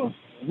is over.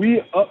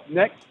 We up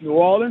next, New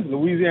Orleans,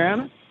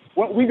 Louisiana.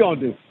 What we going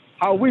to do?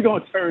 How are we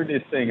going to turn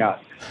this thing out?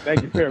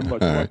 Thank you very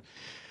much. All right.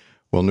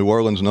 Well, New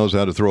Orleans knows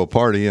how to throw a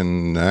party,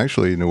 and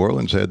actually New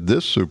Orleans had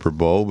this Super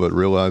Bowl, but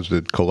realized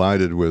it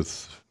collided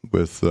with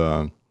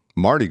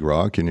Mardi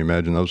Gras. Can you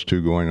imagine those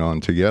two going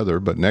on together?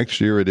 But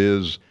next year it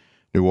is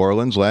New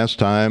Orleans. Last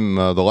time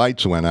the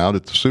lights went out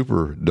at the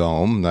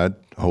Superdome. That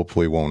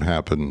hopefully won't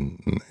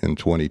happen in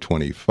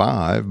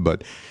 2025,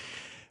 but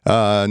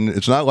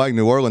it's not like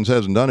New Orleans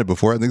hasn't done it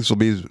before.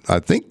 I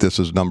think this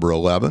is number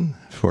 11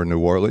 for New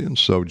Orleans.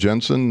 So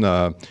Jensen,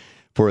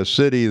 for a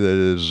city that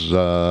is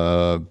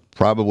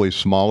probably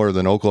smaller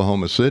than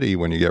Oklahoma City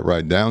when you get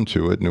right down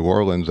to it, New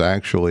Orleans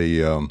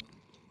actually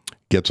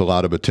gets a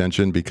lot of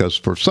attention because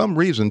for some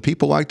reason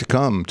people like to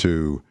come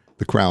to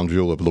the crown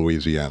jewel of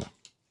Louisiana.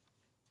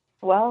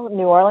 Well,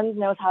 New Orleans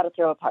knows how to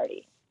throw a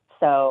party.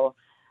 So,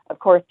 of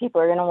course,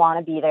 people are going to want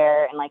to be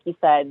there. And like you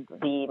said,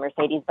 the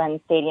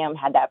Mercedes-Benz Stadium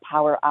had that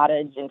power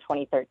outage in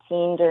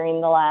 2013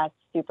 during the last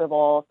Super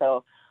Bowl.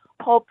 So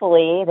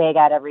hopefully they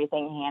got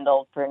everything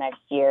handled for next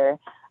year.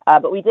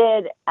 But we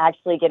did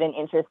actually get an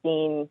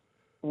interesting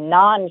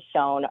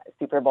non-shown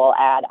Super Bowl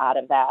ad out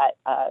of that.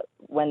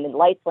 When the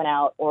lights went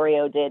out,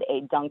 Oreo did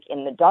a dunk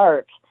in the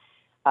dark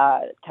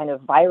kind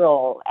of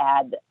viral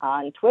ad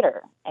on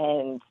Twitter.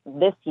 And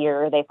this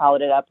year they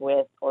followed it up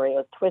with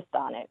Oreo's twist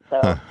on it.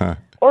 So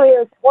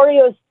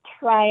Oreo's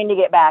trying to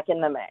get back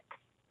in the mix.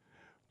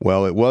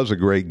 Well, it was a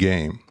great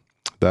game.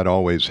 That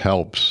always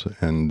helps.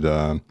 And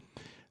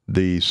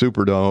the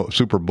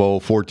Super Bowl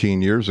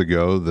 14 years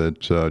ago that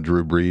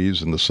Drew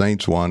Brees and the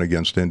Saints won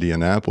against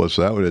Indianapolis,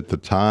 that would at the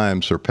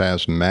time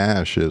surpass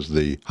MASH as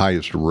the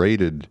highest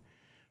rated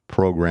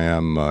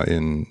program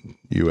in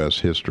U.S.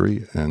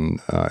 history. And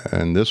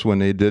this one,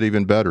 they did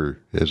even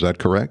better. Is that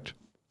correct?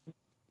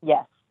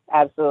 Yes,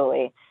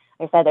 absolutely.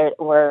 Like I said, there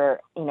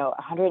were,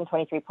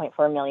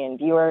 123.4 million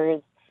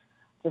viewers.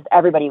 Just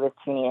everybody was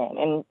tuning in.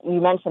 And you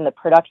mentioned the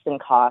production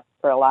costs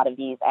for a lot of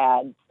these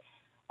ads.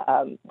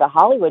 The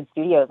Hollywood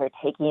studios are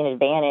taking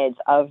advantage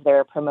of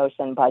their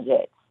promotion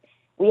budgets.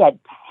 We had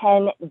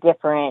 10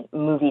 different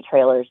movie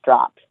trailers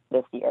dropped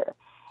this year.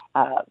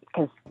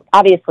 Because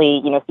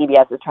obviously,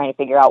 CBS is trying to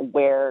figure out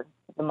where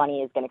the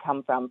money is going to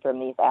come from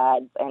these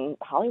ads. And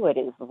Hollywood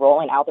is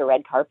rolling out the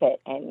red carpet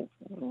and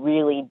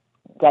really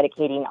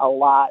dedicating a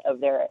lot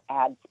of their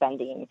ad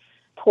spending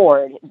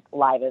toward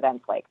live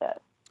events like this.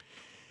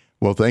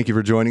 Well, thank you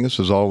for joining us,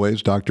 as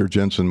always, Dr.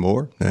 Jensen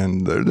Moore.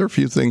 And there are a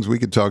few things we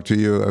could talk to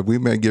you. We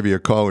may give you a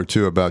call or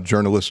two about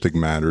journalistic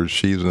matters.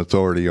 She's an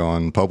authority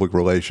on public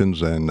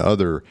relations and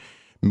other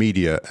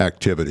media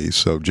activities.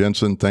 So,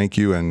 Jensen, thank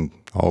you, and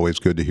always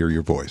good to hear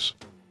your voice.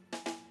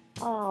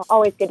 Oh,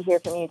 always good to hear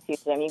from you too,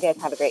 Jim. You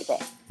guys have a great day.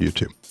 You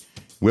too.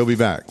 We'll be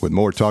back with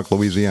more Talk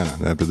Louisiana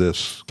after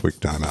this quick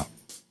timeout.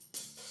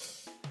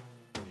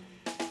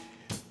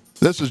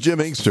 This is Jim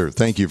Engster.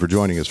 Thank you for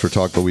joining us for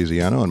Talk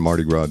Louisiana on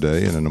Mardi Gras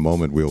Day. And in a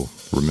moment, we'll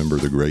remember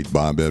the great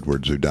Bob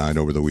Edwards, who died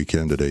over the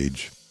weekend at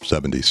age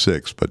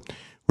 76. But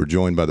we're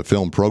joined by the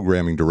film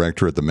programming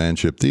director at the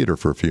Manship Theatre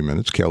for a few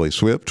minutes, Kelly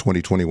Swift,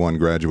 2021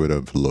 graduate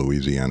of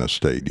Louisiana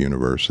State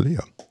University,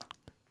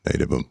 a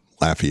native of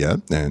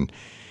Lafayette. And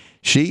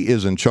she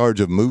is in charge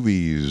of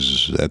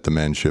movies at the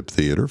Manship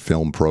Theatre,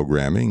 film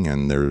programming,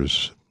 and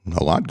there's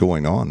a lot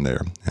going on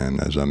there. And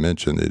as I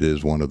mentioned, it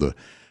is one of the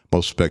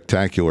most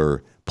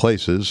spectacular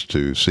places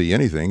to see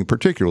anything,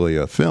 particularly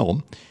a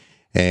film.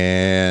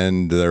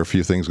 And there are a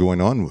few things going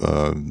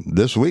on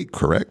this week,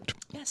 correct?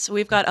 Yes,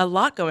 we've got a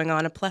lot going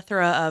on, a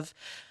plethora of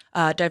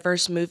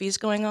diverse movies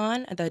going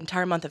on the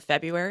entire month of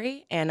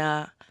February. And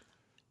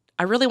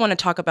I really want to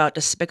talk about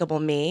Despicable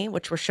Me,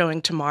 which we're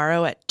showing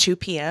tomorrow at 2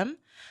 p.m.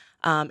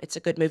 It's a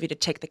good movie to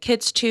take the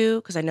kids to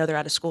because I know they're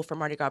out of school for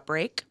Mardi Gras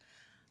break.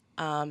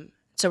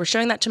 So we're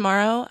showing that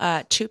tomorrow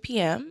at 2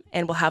 p.m.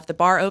 and we'll have the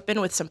bar open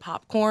with some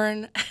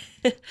popcorn.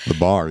 The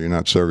bar, you're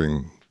not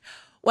serving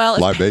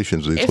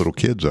libations to these little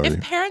kids, are you?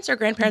 If parents or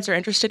grandparents are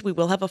interested, we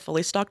will have a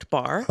fully stocked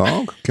bar.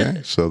 Oh,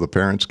 okay. So the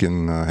parents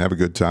can have a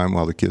good time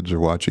while the kids are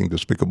watching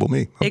Despicable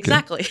Me. Okay.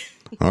 Exactly.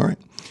 All right.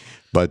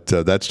 But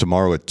that's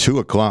tomorrow at 2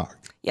 o'clock.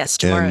 Yes,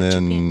 tomorrow and at 2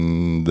 then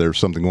p.m. There's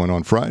something going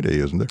on Friday,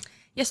 isn't there?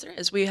 Yes, there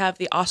is. We have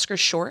the Oscar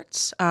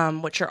shorts,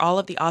 which are all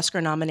of the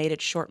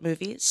Oscar-nominated short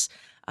movies.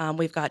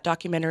 We've got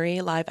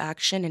documentary, live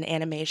action, and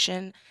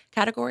animation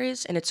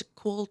categories, and it's a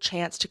cool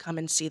chance to come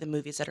and see the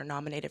movies that are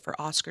nominated for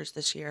Oscars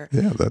this year.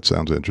 Yeah, that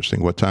sounds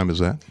interesting. What time is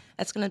that?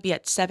 That's going to be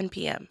at 7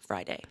 p.m.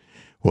 Friday.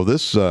 Well,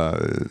 this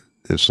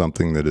is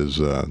something that is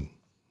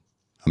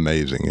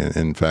amazing.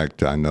 In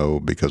fact, I know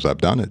because I've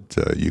done it,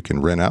 you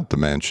can rent out the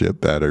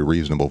Manship at a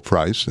reasonable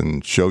price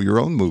and show your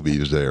own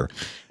movies there.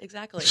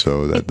 Exactly.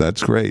 So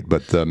that's great.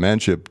 But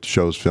Manship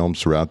shows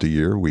films throughout the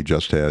year. We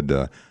just had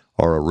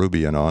Aura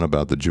Rubian on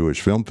about the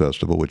Jewish Film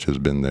Festival, which has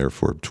been there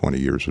for 20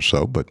 years or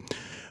so. But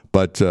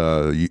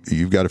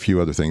you've got a few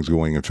other things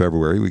going in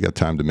February. We got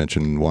time to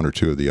mention one or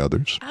two of the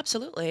others.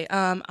 Absolutely.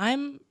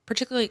 I'm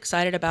particularly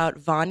excited about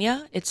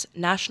Vanya. It's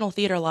National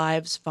Theater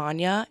Live's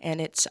Vanya,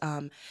 and it's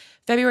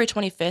February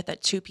 25th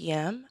at 2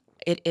 p.m.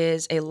 It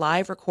is a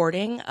live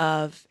recording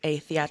of a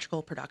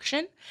theatrical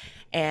production,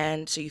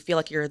 and so you feel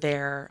like you're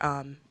there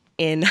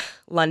in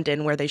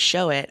London where they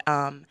show it.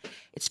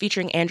 It's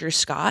featuring Andrew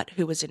Scott,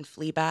 who was in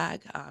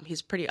Fleabag.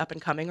 He's pretty up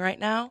and coming right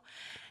now,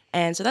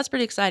 and so that's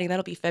pretty exciting.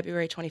 That'll be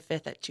February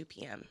 25th at 2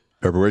 p.m.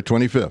 February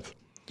 25th.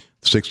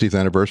 60th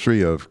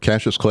anniversary of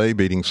Cassius Clay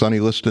beating Sonny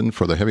Liston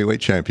for the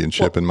heavyweight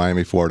championship in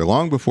Miami, Florida,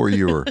 long before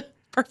you were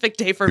perfect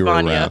day for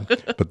Vanya.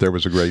 But there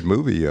was a great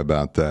movie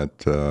about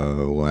that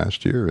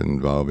last year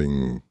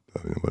involving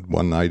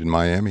One Night in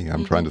Miami.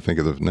 I'm trying to think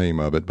of the name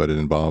of it, but it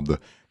involved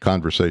the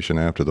conversation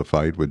after the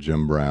fight with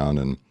Jim Brown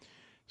and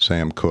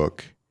Sam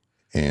Cooke.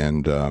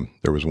 And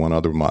there was one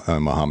other,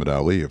 Muhammad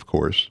Ali, of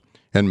course,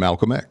 and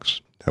Malcolm X.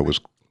 That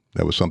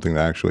was something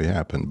that actually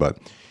happened. But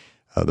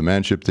the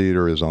Manship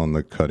Theater is on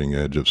the cutting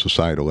edge of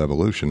societal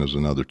evolution, as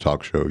another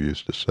talk show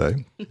used to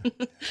say.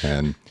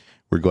 And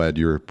we're glad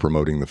you're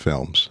promoting the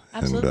films.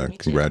 Absolutely, and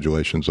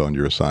congratulations on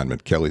your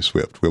assignment. Kelly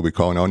Swift, we'll be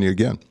calling on you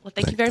again. Well,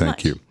 thank you very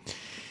much. Thank you.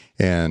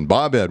 And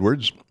Bob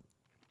Edwards,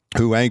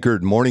 who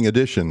anchored Morning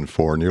Edition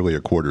for nearly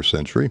a quarter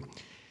century.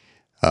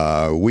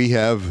 We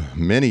have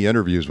many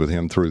interviews with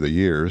him through the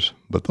years,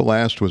 but the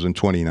last was in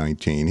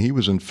 2019. He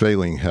was in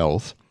failing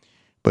health,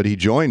 but he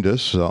joined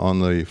us on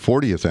the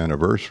 40th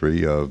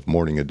anniversary of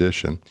Morning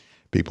Edition.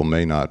 People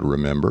may not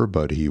remember,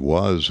 but he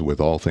was,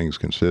 with All Things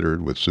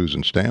Considered, with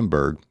Susan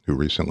Stamberg, who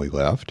recently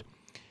left.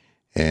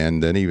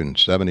 And then even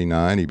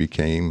 79, he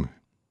became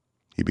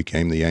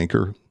the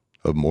anchor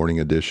of Morning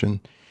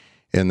Edition,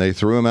 and they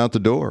threw him out the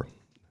door.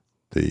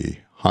 The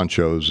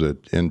honchos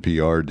at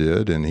NPR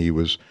did, and he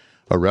was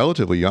a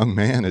relatively young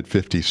man at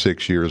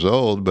 56 years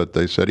old, but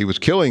they said he was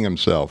killing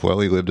himself. Well,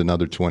 he lived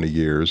another 20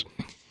 years,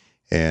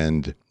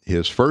 and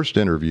his first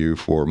interview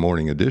for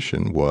Morning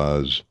Edition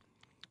was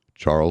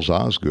Charles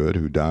Osgood,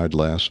 who died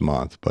last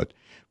month. But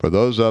for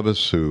those of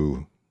us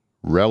who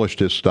relished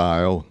his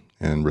style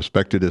and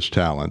respected his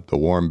talent, the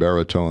warm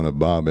baritone of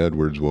Bob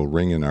Edwards will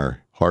ring in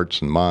our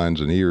hearts and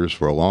minds and ears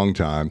for a long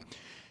time.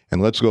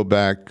 And let's go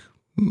back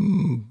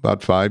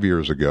about 5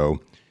 years ago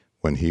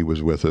when he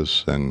was with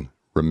us and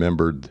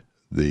remembered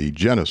the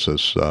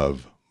genesis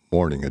of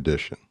Morning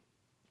Edition.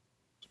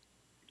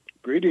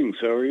 Greetings,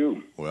 how are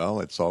you? Well,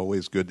 it's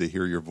always good to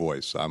hear your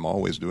voice. I'm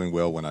always doing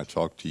well when I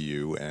talk to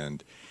you,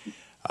 and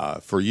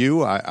for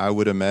you, I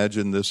would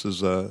imagine this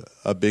is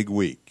a big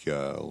week.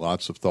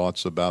 Lots of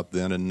thoughts about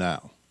then and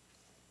now.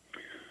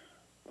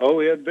 Oh,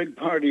 we had a big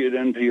party at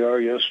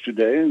NPR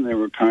yesterday, and they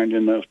were kind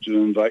enough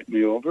to invite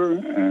me over,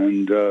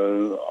 and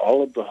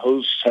all of the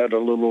hosts had a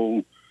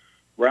little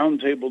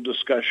roundtable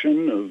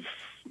discussion of,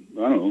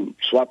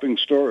 swapping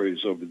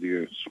stories over the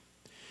years.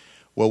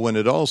 Well, when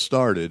it all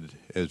started,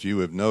 as you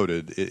have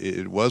noted,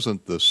 it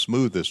wasn't the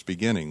smoothest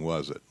beginning,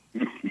 was it?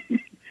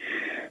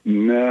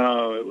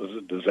 No, it was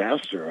a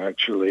disaster,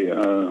 actually.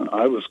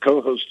 I was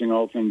co-hosting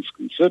All Things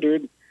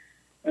Considered,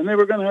 and they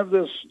were going to have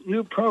this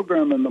new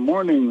program in the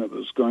morning that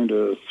was going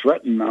to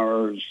threaten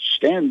our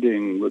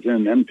standing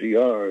within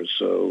NPR.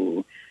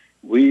 So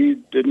we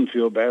didn't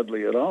feel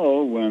badly at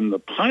all when the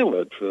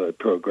pilot for that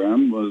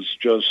program was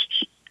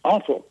just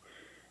awful.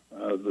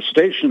 The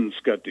stations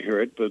got to hear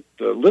it, but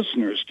the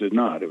listeners did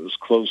not. It was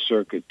closed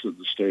circuit to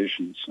the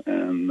stations,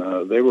 and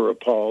they were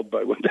appalled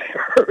by what they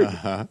heard.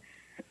 Uh-huh.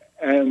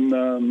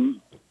 And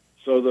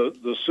so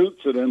the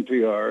suits at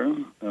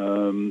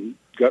NPR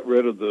got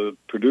rid of the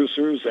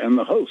producers and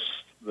the hosts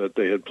that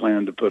they had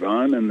planned to put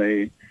on, and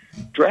they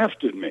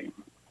drafted me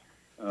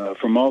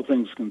from All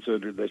Things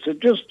Considered. They said,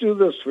 just do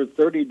this for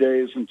 30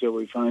 days until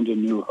we find a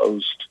new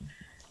host.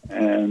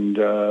 And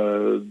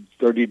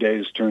 30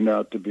 days turned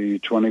out to be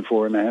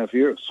 24 and a half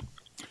years.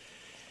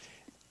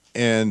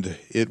 And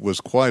it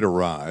was quite a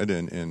ride,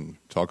 and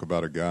talk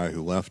about a guy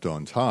who left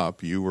on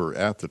top. You were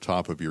at the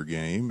top of your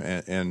game,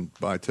 and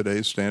by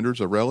today's standards,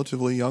 a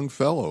relatively young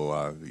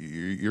fellow.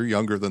 You're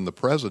younger than the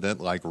president,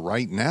 like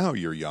right now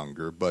you're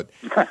younger. But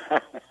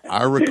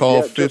I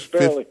recall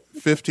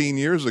 15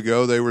 years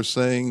ago, they were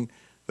saying,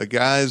 the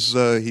guy's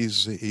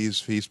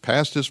he's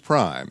past his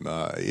prime.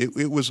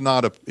 It was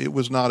not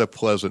a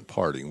pleasant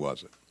parting,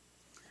 was it?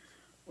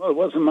 Well, it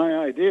wasn't my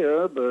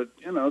idea, but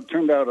it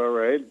turned out all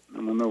right.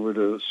 I went over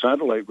to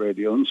satellite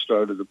radio and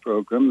started a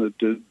program that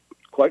did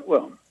quite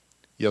well.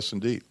 Yes,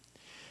 indeed.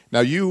 Now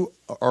you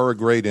are a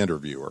great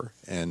interviewer,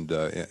 and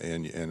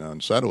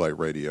on satellite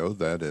radio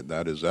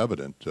that is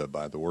evident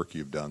by the work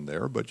you've done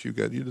there. But you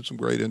did some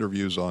great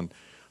interviews on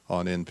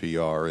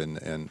NPR,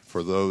 and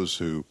for those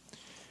who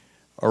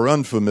are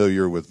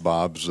unfamiliar with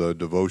Bob's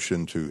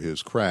devotion to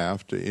his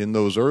craft, in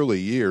those early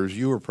years,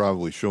 you were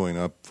probably showing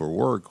up for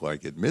work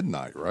like at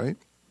midnight, right?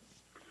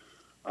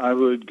 I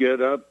would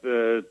get up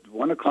at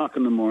 1 o'clock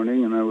in the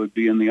morning, and I would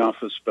be in the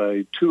office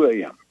by 2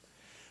 a.m.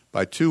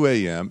 By 2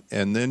 a.m.,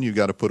 and then you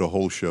got to put a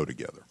whole show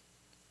together.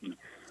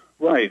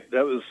 Right.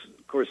 That was,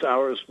 of course,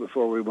 hours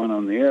before we went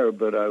on the air,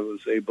 but I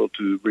was able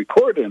to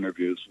record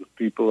interviews with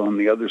people on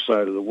the other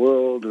side of the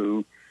world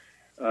who,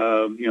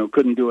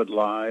 couldn't do it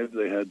live.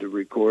 They had to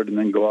record and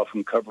then go off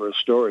and cover a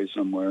story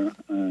somewhere.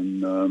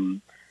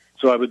 And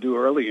so I would do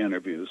early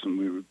interviews, and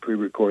we would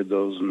pre-record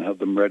those and have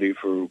them ready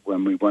for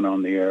when we went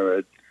on the air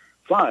at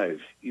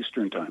 5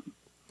 Eastern Time.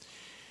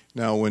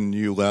 Now, when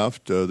you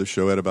left, the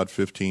show had about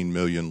 15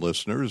 million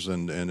listeners,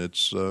 and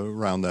it's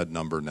around that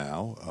number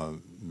now,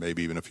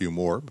 maybe even a few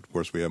more. Of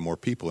course, we have more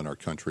people in our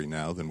country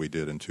now than we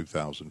did in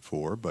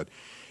 2004. But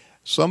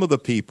some of the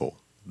people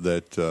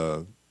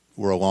that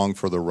were along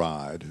for the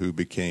ride, who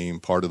became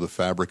part of the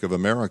fabric of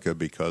America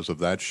because of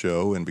that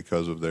show and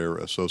because of their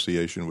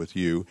association with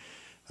you,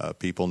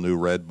 people knew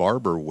Red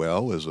Barber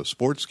well as a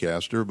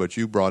sportscaster, but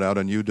you brought out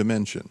a new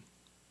dimension.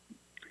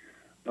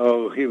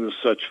 Oh, he was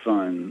such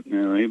fun.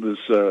 He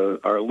was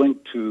our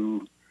link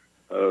to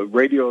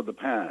radio of the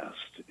past.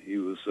 He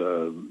was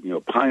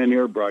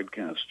pioneer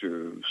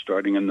broadcaster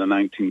starting in the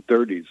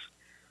 1930s.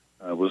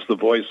 Was the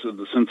voice of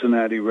the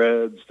Cincinnati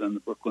Reds, then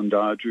the Brooklyn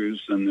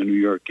Dodgers, and the New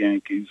York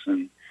Yankees,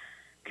 and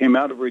came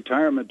out of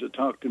retirement to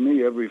talk to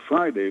me every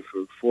Friday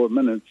for 4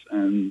 minutes,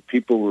 and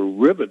people were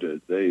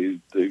riveted. They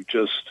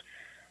just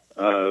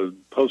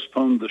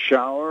postponed the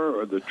shower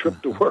or the trip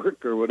to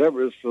work or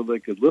whatever so they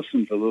could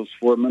listen to those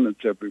 4 minutes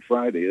every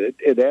Friday.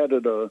 It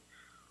added a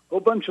whole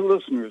bunch of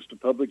listeners to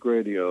public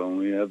radio, and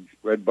we have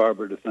Red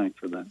Barber to thank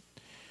for that.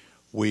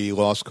 We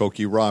lost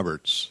Cokie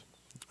Roberts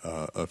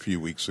a few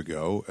weeks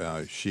ago.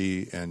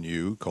 She and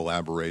you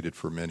collaborated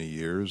for many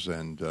years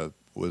and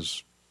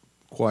was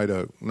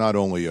not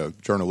only a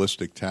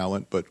journalistic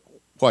talent, but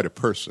quite a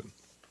person.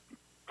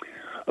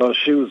 Oh,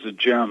 she was a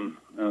gem.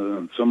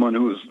 Someone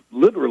who was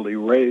literally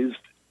raised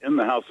in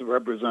the House of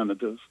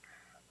Representatives.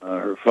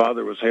 Her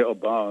father was Hale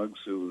Boggs,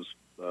 who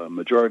was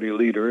majority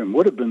leader and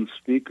would have been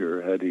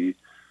speaker had he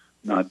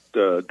not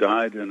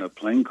died in a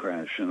plane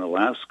crash in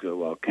Alaska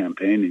while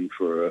campaigning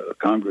for a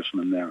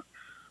congressman there.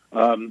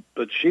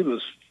 But she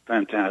was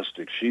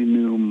fantastic. She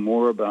knew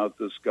more about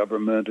this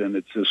government and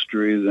its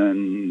history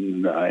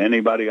than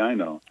anybody I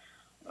know,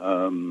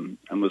 and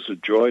was a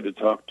joy to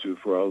talk to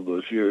for all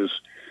those years.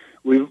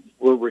 We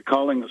were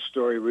recalling a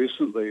story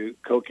recently.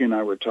 Cokie and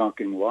I were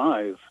talking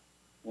live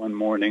one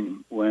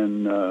morning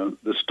when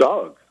this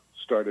dog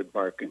started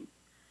barking.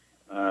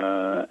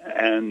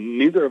 And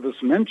neither of us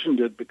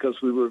mentioned it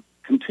because we were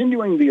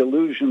continuing the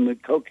illusion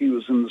that Cokie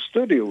was in the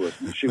studio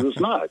with me. She was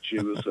not. She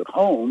was at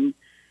home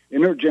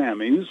in her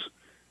jammies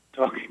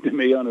talking to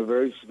me on a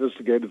very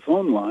sophisticated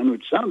phone line,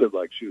 which sounded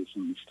like she was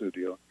in the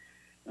studio.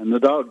 And the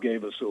dog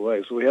gave us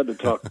away, so we had to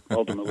talk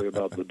ultimately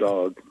about the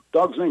dog. The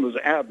dog's name was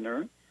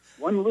Abner.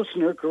 One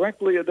listener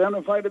correctly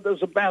identified it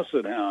as a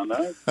basset hound.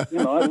 I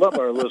love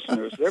our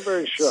listeners. They're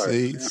very sharp.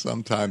 See,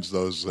 sometimes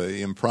those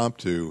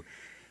impromptu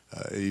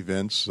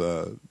events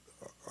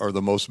are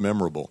the most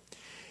memorable.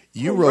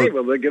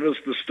 Well, they give us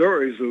the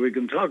stories that we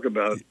can talk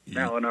about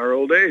now in our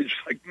old age,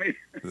 like me.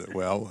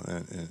 Well,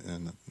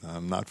 and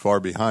I'm not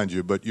far behind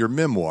you, but your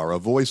memoir, A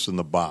Voice in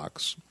the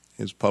Box,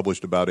 is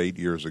published about 8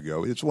 years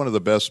ago. It's one of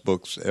the best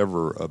books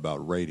ever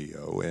about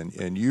radio,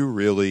 and you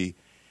really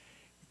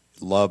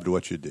loved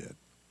what you did.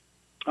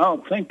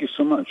 Oh, thank you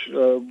so much.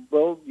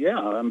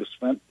 I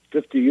spent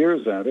 50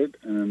 years at it,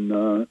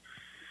 and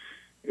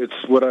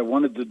it's what I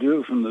wanted to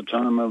do from the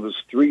time I was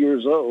 3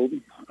 years old,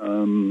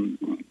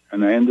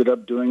 and I ended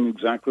up doing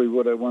exactly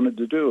what I wanted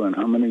to do. And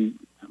how many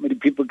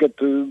people get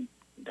to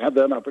have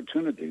that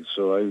opportunity?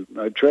 So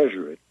I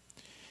treasure it.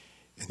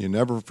 And you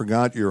never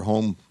forgot your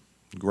home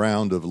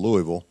ground of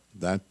Louisville.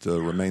 That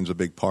remains a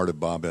big part of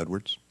Bob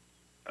Edwards.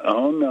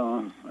 Oh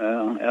no,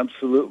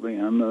 absolutely.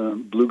 I'm a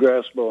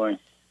bluegrass boy.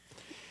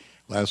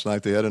 Last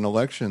night they had an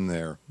election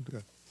there.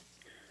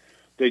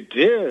 They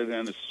did,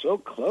 and it's so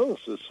close.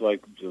 It's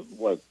like,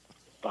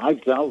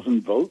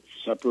 5,000 votes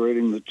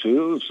separating the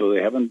two, so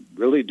they haven't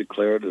really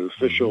declared an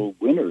official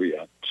winner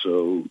yet.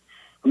 So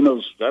who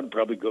knows? That'd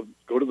probably go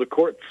to the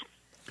courts.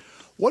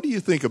 What do you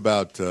think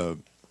about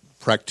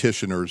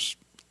practitioners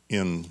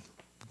in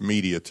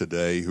media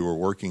today who are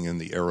working in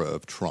the era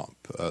of Trump?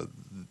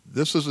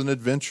 This is an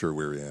adventure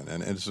we're in,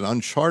 and it's an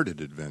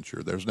uncharted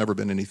adventure. There's never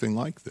been anything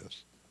like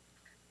this.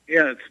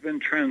 Yeah, it's been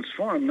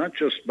transformed not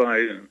just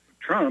by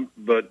Trump,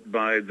 but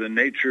by the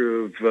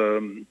nature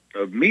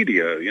of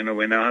media.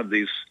 We now have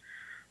these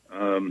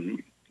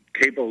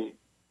cable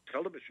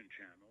television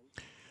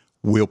channels.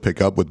 We'll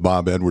pick up with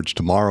Bob Edwards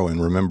tomorrow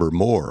and remember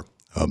more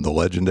of the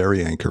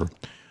legendary anchor,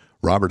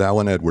 Robert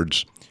Allen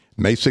Edwards,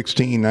 May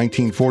 16,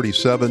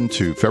 1947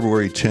 to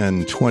February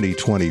 10,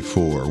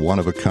 2024. One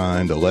of a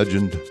kind, a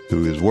legend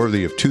who is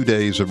worthy of 2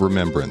 days of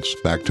remembrance.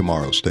 Back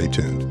tomorrow. Stay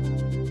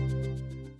tuned.